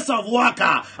my place of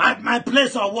worker, at my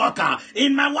place of worker,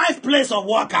 in my wife's place of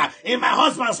worker, in my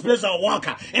husband's place of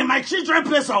worker, in my children's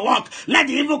place of work, let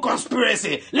the evil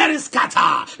conspiracy, let it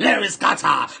scatter, let it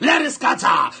scatter, let it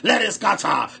scatter, let it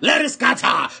scatter, let it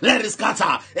scatter, let it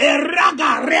scatter.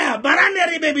 Eraga re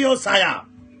baraneri baby osaya.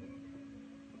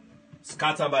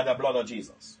 Scatter by the blood of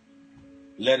Jesus.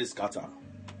 Let it scatter.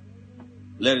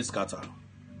 Let it scatter.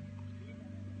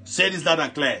 Say this loud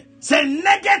and clear. Say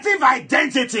negative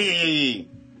identity.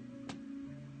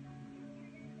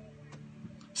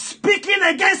 Speaking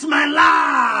against my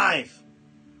life,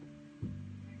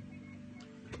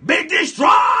 be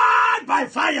destroyed by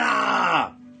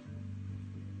fire.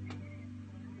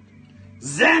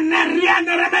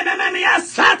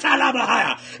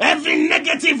 Every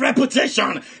negative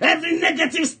reputation, every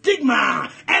negative stigma,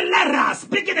 Elera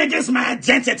speaking against my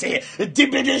identity,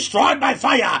 be destroyed by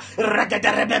fire.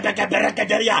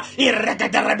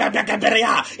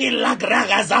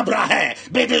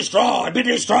 Be destroyed, be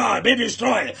destroyed, be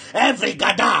destroyed. Every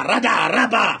gada, rada,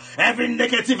 raba, every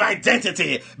negative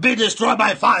identity, be destroyed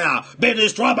by fire, be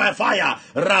destroyed by fire.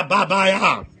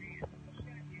 Rababaya.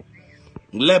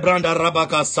 Lebranda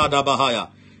Rabaka Sada Bahaya.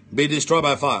 Be destroyed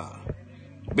by fire.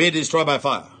 Be destroyed by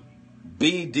fire.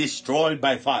 Be destroyed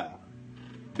by fire.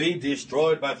 Be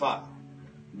destroyed by fire.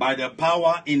 By the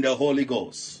power in the Holy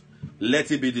Ghost. Let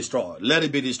it be destroyed. Let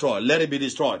it be destroyed. Let it be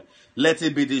destroyed. Let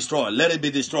it be destroyed. Let it be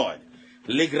destroyed.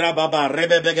 Ligrababa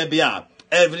Rebebegebia.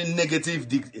 Every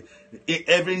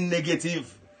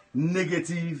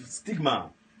negative stigma.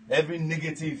 Every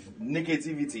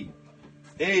negativity.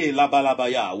 Hey,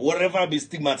 labalabaya, whatever be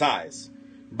stigmatized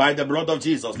by the blood of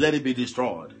Jesus, let it be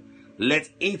destroyed. Let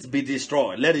it be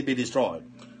destroyed. Let it be destroyed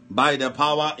by the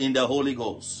power in the Holy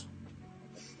Ghost.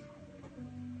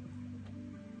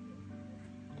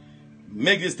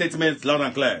 Make this statement loud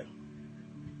and clear.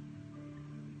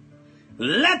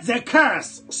 Let the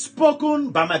curse spoken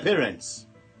by my parents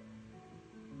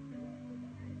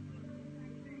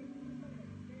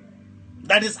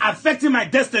that is affecting my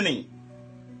destiny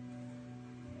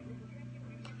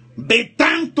be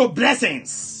turned to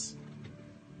blessings.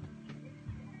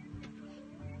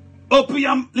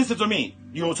 Listen to me.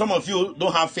 Some of you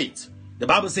don't have faith. The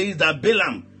Bible says that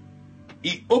Balaam,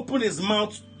 he opened his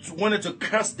mouth, wanted to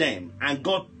curse them, and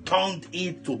God turned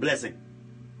it to blessing.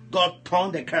 God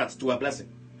turned the curse to a blessing.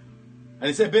 And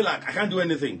he said, Balak, I can't do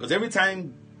anything, because every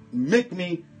time make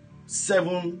me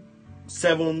seven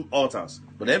altars.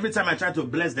 But every time I try to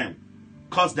bless them,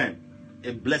 curse them,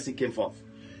 a blessing came forth.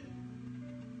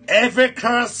 Every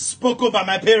curse spoken by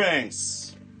my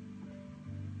parents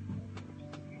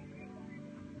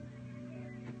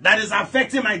that is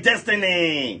affecting my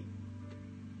destiny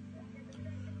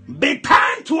be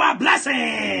turned to a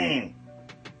blessing.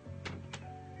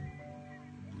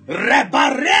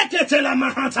 Rebareketela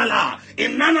mahatala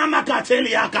inana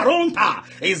makatelia karonta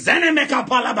izenemeka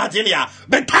palabatilia.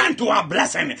 Be turned to a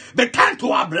blessing. Be turned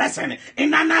to a blessing.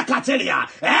 Inana katelia.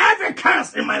 Every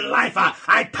curse in my life,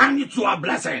 I turn you to a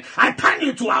blessing. I turn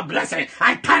you to a blessing.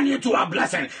 I turn you to a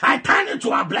blessing. I turn you to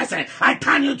a blessing. I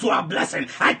turn you to a blessing.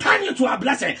 I turn you to a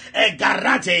blessing.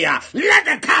 Egarateya. Let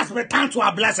the curse be turned to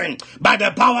a blessing by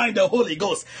the power in the Holy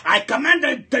Ghost. I command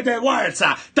the words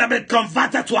to be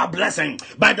converted to a blessing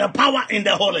by the power in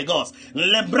the Holy Ghost.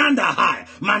 Lebranda high.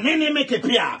 Manene make it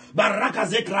clear. Baraka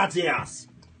zekratias.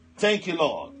 Thank you,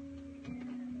 Lord.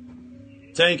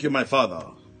 Thank you, my Father.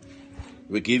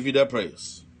 We give you the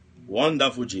praise.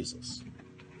 Wonderful Jesus.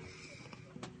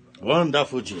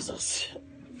 Wonderful Jesus.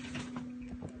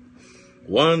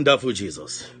 Wonderful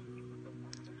Jesus.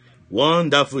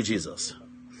 Wonderful Jesus.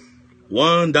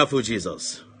 Wonderful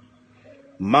Jesus.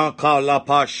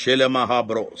 Makalapa shele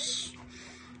mahabros.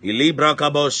 Ilibra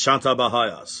kabos shanta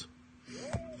bahayas.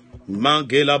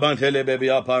 Mangela bantele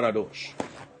bebia paradosh.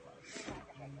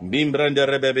 Bimbrande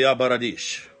rebebia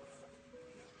baradish.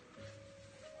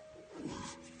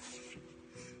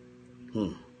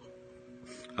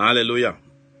 Hallelujah.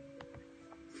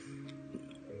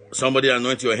 Somebody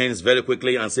anoint your hands very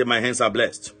quickly and say, my hands are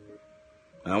blessed.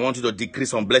 I want you to decree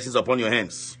some blessings upon your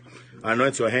hands.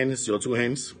 Anoint your hands, your two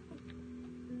hands,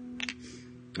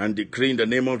 and decree in the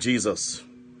name of Jesus.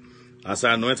 As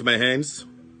I anoint my hands,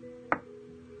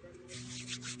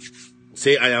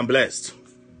 say, I am blessed.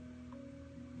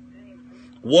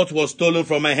 What was stolen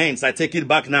from my hands, I take it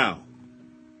back now.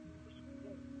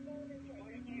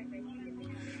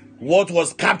 What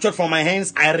was captured from my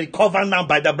hands, I recover now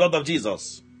by the blood of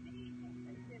Jesus.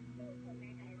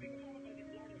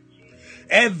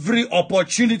 Every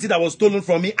opportunity that was stolen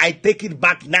from me, I take it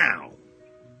back now.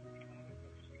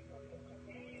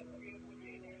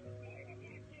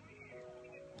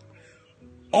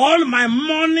 All my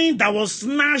money that was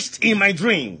snatched in my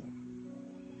dream,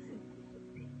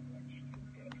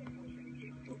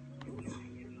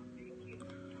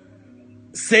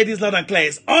 say this loud and clear.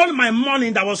 It's all my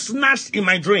money that was snatched in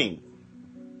my dream.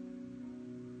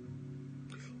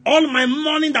 All my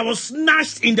money that was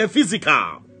snatched in the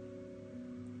physical.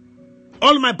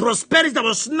 All my prosperity that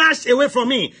was snatched away from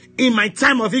me in my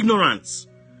time of ignorance.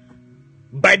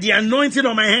 By the anointing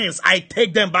on my hands, I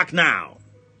take them back now.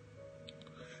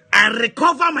 I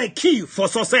recover my key for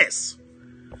success.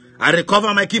 I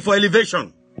recover my key for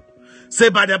elevation. Say,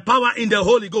 by the power in the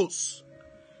Holy Ghost,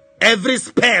 every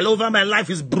spell over my life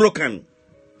is broken.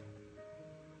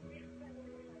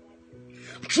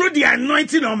 Through the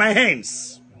anointing on my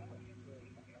hands.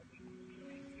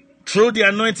 Through the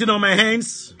anointing on my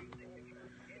hands,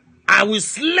 I will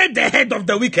slay the head of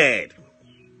the wicked.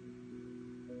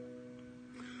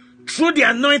 Through the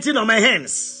anointing on my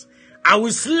hands, I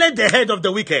will slay the head of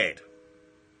the wicked.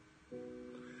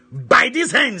 By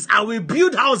these hands, I will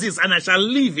build houses and I shall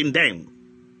live in them.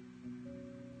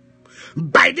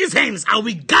 By these hands, I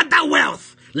will gather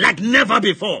wealth like never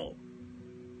before.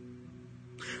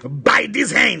 By these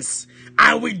hands,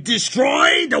 I will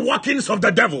destroy the workings of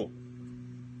the devil.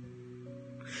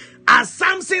 As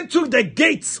Samson took the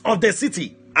gates of the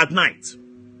city at night,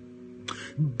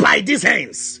 by these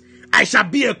hands, I shall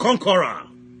be a conqueror.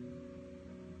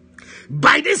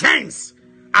 By these hands,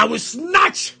 I will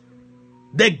snatch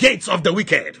the gates of the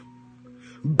wicked.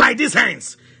 By these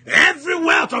hands, every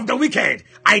wealth of the wicked,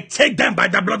 I take them by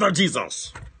the blood of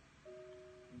Jesus.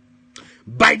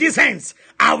 By these hands,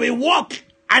 I will walk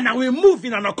and I will move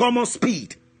in an uncommon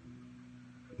speed.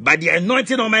 By the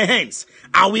anointing on my hands,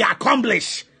 I will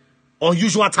accomplish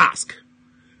unusual task.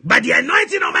 By the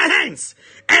anointing on my hands,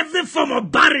 every form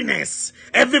of barrenness,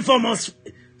 every form of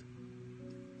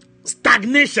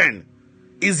stagnation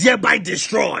is hereby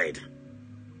destroyed.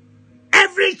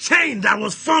 Every chain that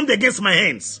was formed against my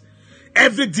hands,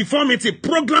 every deformity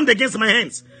programmed against my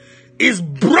hands is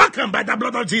broken by the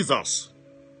blood of Jesus.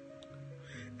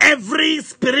 Every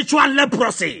spiritual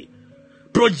leprosy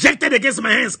projected against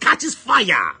my hands catches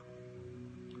fire.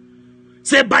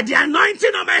 Say, by the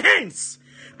anointing of my hands,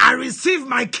 I receive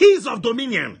my keys of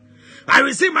dominion. I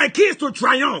receive my keys to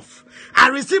triumph. I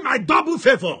receive my double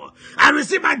favor. I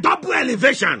receive my double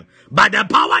elevation by the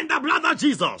power in the blood of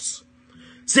Jesus.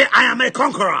 Say, I am a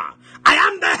conqueror. I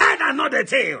am the head and not the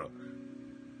tail.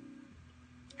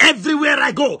 Everywhere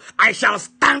I go, I shall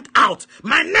stand stand out.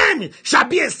 My name shall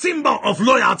be a symbol of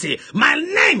loyalty. My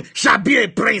name shall be a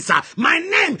prince. My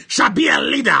name shall be a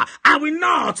leader. I will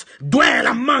not dwell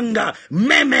among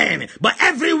men, but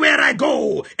everywhere I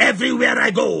go, everywhere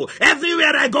I go,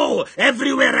 everywhere I go,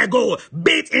 everywhere I go,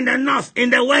 be it in the north, in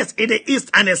the west, in the east,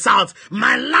 and the south,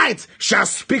 my light shall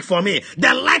speak for me.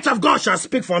 The light of God shall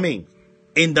speak for me.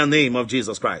 In the name of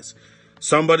Jesus Christ.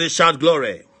 Somebody shout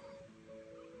glory.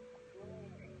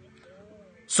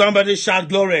 Somebody shout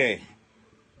glory.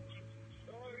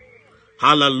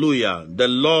 Hallelujah. The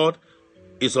Lord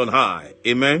is on high.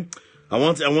 Amen. I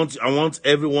want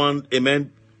everyone,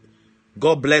 amen.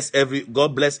 God bless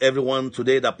everyone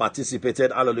today that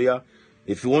participated. Hallelujah.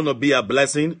 If you want to be a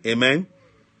blessing, amen,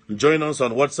 join us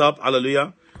on WhatsApp.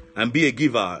 Hallelujah. And be a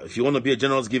giver. If you want to be a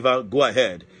generous giver, go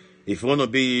ahead. If you want to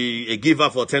be a giver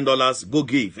for $10, go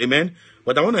give. Amen.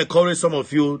 But I want to encourage some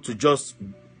of you to just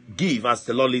give as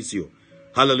the Lord leads you.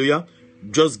 Hallelujah.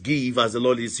 Just give as the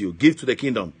Lord leads you. Give to the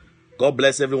kingdom. God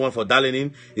bless everyone for dialing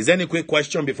in. Is there any quick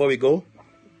question before we go?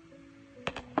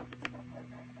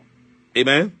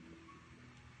 Amen.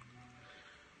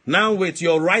 Now with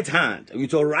your right hand,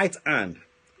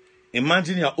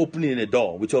 imagine you're opening a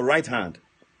door with your right hand.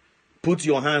 Put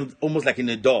your hand almost like in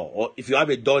a door, or if you have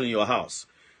a door in your house,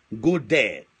 go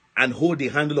there and hold the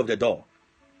handle of the door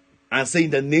and say, in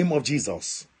the name of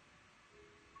Jesus.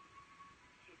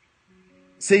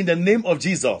 Say, in the name of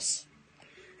Jesus,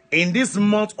 in this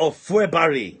month of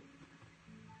February,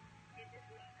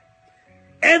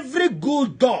 every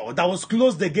good door that was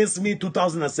closed against me in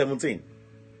 2017,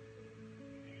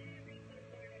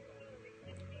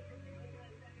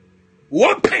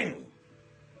 open.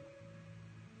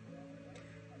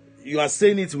 You are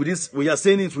saying it with this. We are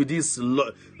saying it with this.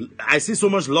 I see so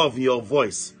much love in your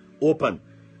voice. Open.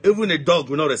 Even a dog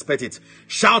will not respect it.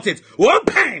 Shout it.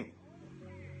 Open.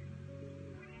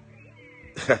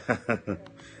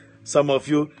 Some of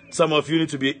you need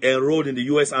to be enrolled in the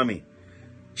U.S. Army.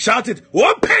 Shout it.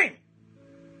 Open.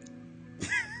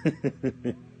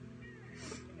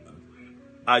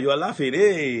 You are laughing.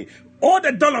 Hey. Hold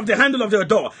the door of the handle of the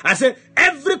door. I say,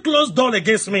 every closed door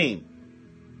against me,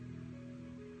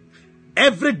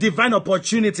 every divine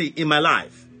opportunity in my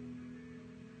life,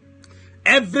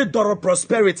 every door of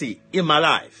prosperity in my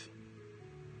life,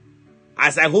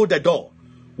 as I hold the door,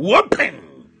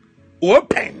 open,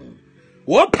 open,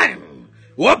 open,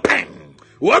 open,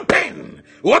 open,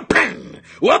 open,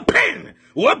 open,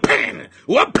 open,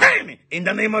 open, in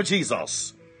the name of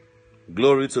Jesus.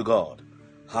 Glory to God.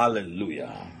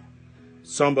 Hallelujah.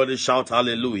 Somebody shout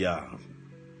hallelujah.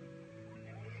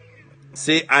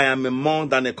 Say, I am more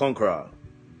than a conqueror.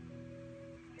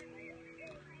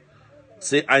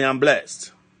 Say, I am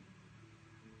blessed.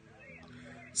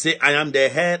 Say, I am the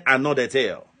head and not the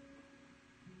tail.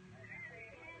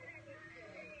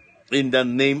 In the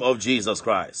name of Jesus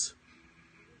Christ.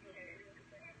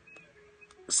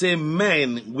 Say,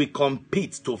 men will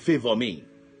compete to favor me.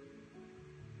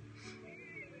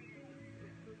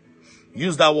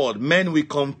 Use that word. Men will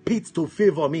compete to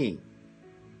favor me.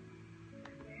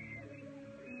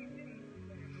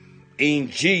 In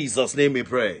Jesus' name we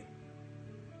pray.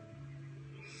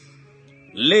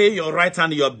 Lay your right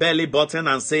hand on your belly button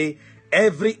and say,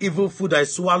 every evil food I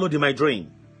swallowed in my dream,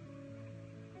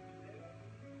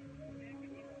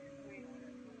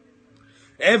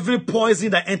 every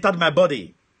poison that entered my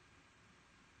body,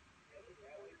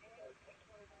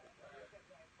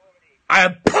 I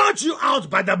purge you out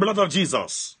by the blood of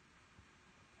Jesus.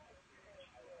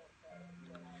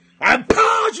 I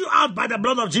purge you out by the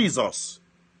blood of Jesus.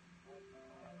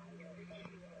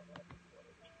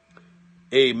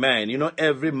 Amen. You know,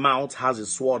 every mouth has a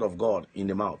sword of God in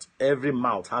the mouth. Every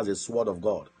mouth has a sword of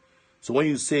God. So when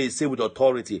you say with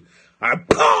authority, I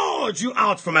purge you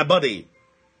out from my body.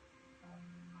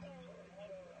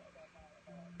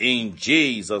 In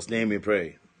Jesus' name we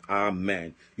pray.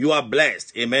 Amen. You are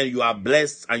blessed. Amen. You are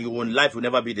blessed and your life will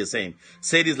never be the same.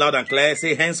 Say this loud and clear.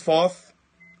 Say henceforth.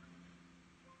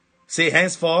 Say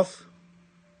henceforth.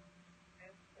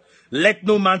 Let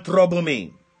no man trouble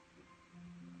me.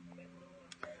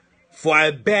 For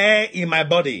I bear in my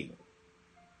body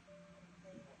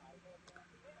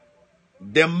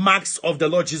the marks of the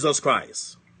Lord Jesus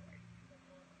Christ.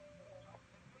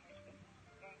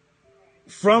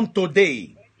 From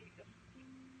today,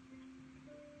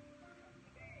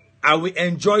 I will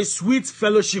enjoy sweet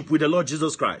fellowship with the Lord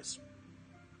Jesus Christ.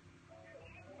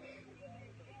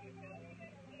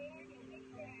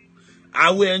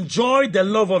 I will enjoy the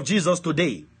love of Jesus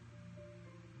today.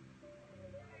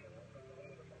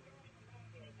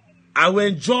 I will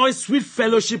enjoy sweet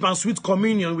fellowship and sweet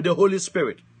communion with the Holy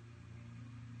Spirit.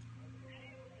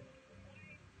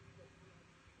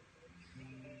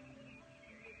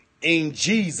 In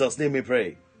Jesus' name we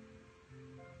pray.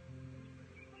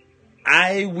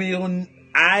 I will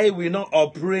not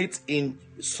operate in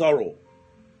sorrow.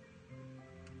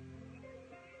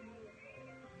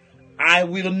 I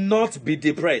will not be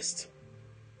depressed.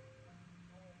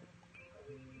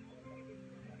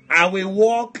 I will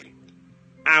walk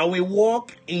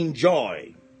in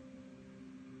joy.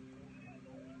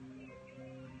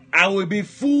 I will be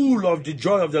full of the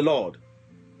joy of the Lord.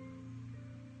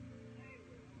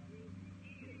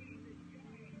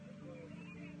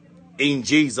 In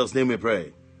Jesus' name we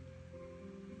pray.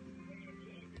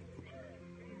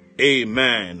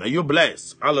 Amen. Are you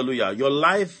blessed? Hallelujah. Your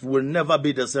life will never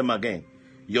be the same again.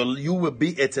 You will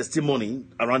be a testimony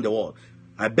around the world.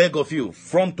 I beg of you,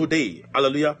 from today,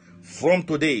 hallelujah, from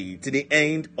today to the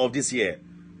end of this year,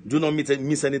 do not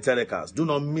miss any telecast. Do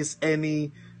not miss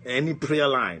any prayer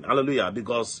line. Hallelujah.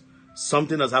 Because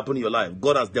something has happened in your life.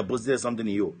 God has deposited something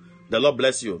in you. The Lord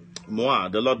bless you.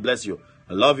 Mwah, the Lord bless you.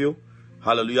 I love you.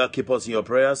 Hallelujah. Keep us in your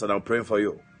prayers, and I'm praying for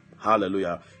you.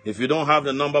 Hallelujah. If you don't have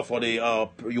the number for the,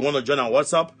 you want to join on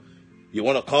WhatsApp, you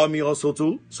want to call me also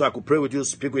too, so I could pray with you,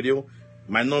 speak with you.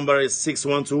 My number is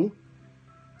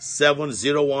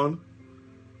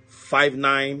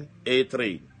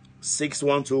 612-701-5983.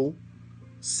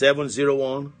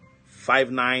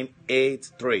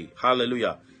 612-701-5983.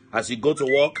 Hallelujah. As you go to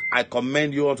work, I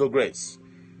commend you unto grace.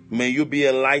 May you be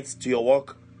a light to your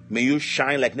work. May you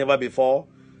shine like never before.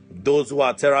 Those who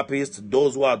are therapists,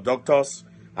 those who are doctors,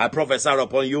 I prophesy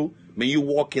upon you. May you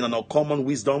walk in an uncommon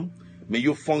wisdom. May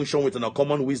you function with an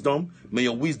uncommon wisdom. May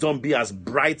your wisdom be as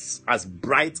bright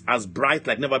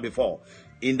like never before.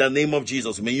 In the name of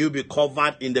Jesus, may you be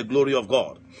covered in the glory of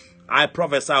God. I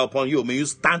prophesy upon you. May you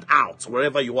stand out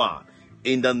wherever you are.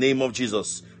 In the name of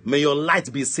Jesus, may your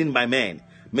light be seen by men.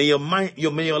 May your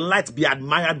light be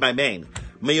admired by men.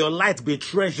 May your light be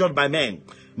treasured by men.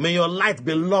 May your light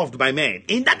be loved by men.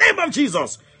 In the name of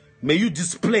Jesus, may you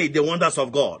display the wonders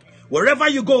of God. Wherever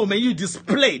you go, may you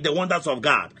display the wonders of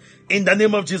God. In the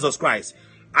name of Jesus Christ,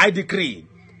 I decree,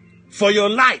 for your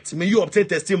light, may you obtain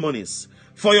testimonies.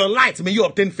 For your light, may you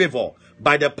obtain favor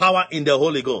by the power in the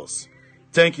Holy Ghost.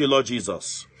 Thank you, Lord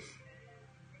Jesus.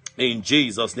 In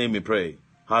Jesus' name we pray.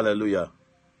 Hallelujah.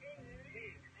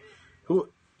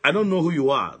 I don't know who you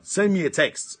are. Send me a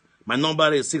text. My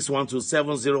number is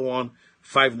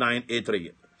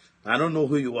 612-701-5983. I don't know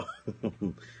who you are.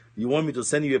 You want me to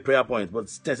send you a prayer point, but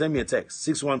send me a text.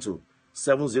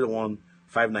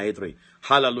 612-701-5983.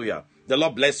 Hallelujah. The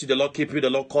Lord bless you. The Lord keep you. The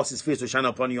Lord cause his face to shine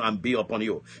upon you and be upon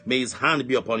you. May his hand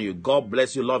be upon you. God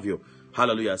bless you. Love you.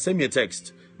 Hallelujah. Send me a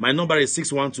text. My number is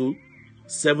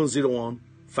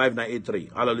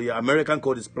 612-701-5983. Hallelujah. American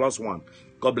code is +1.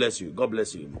 God bless you. God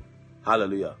bless you.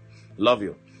 Hallelujah. Love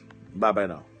you. Bye-bye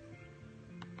now.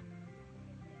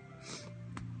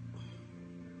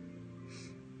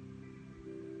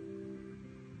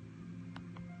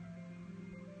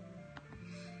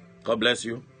 God bless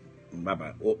you.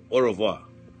 Bye-bye. Au revoir.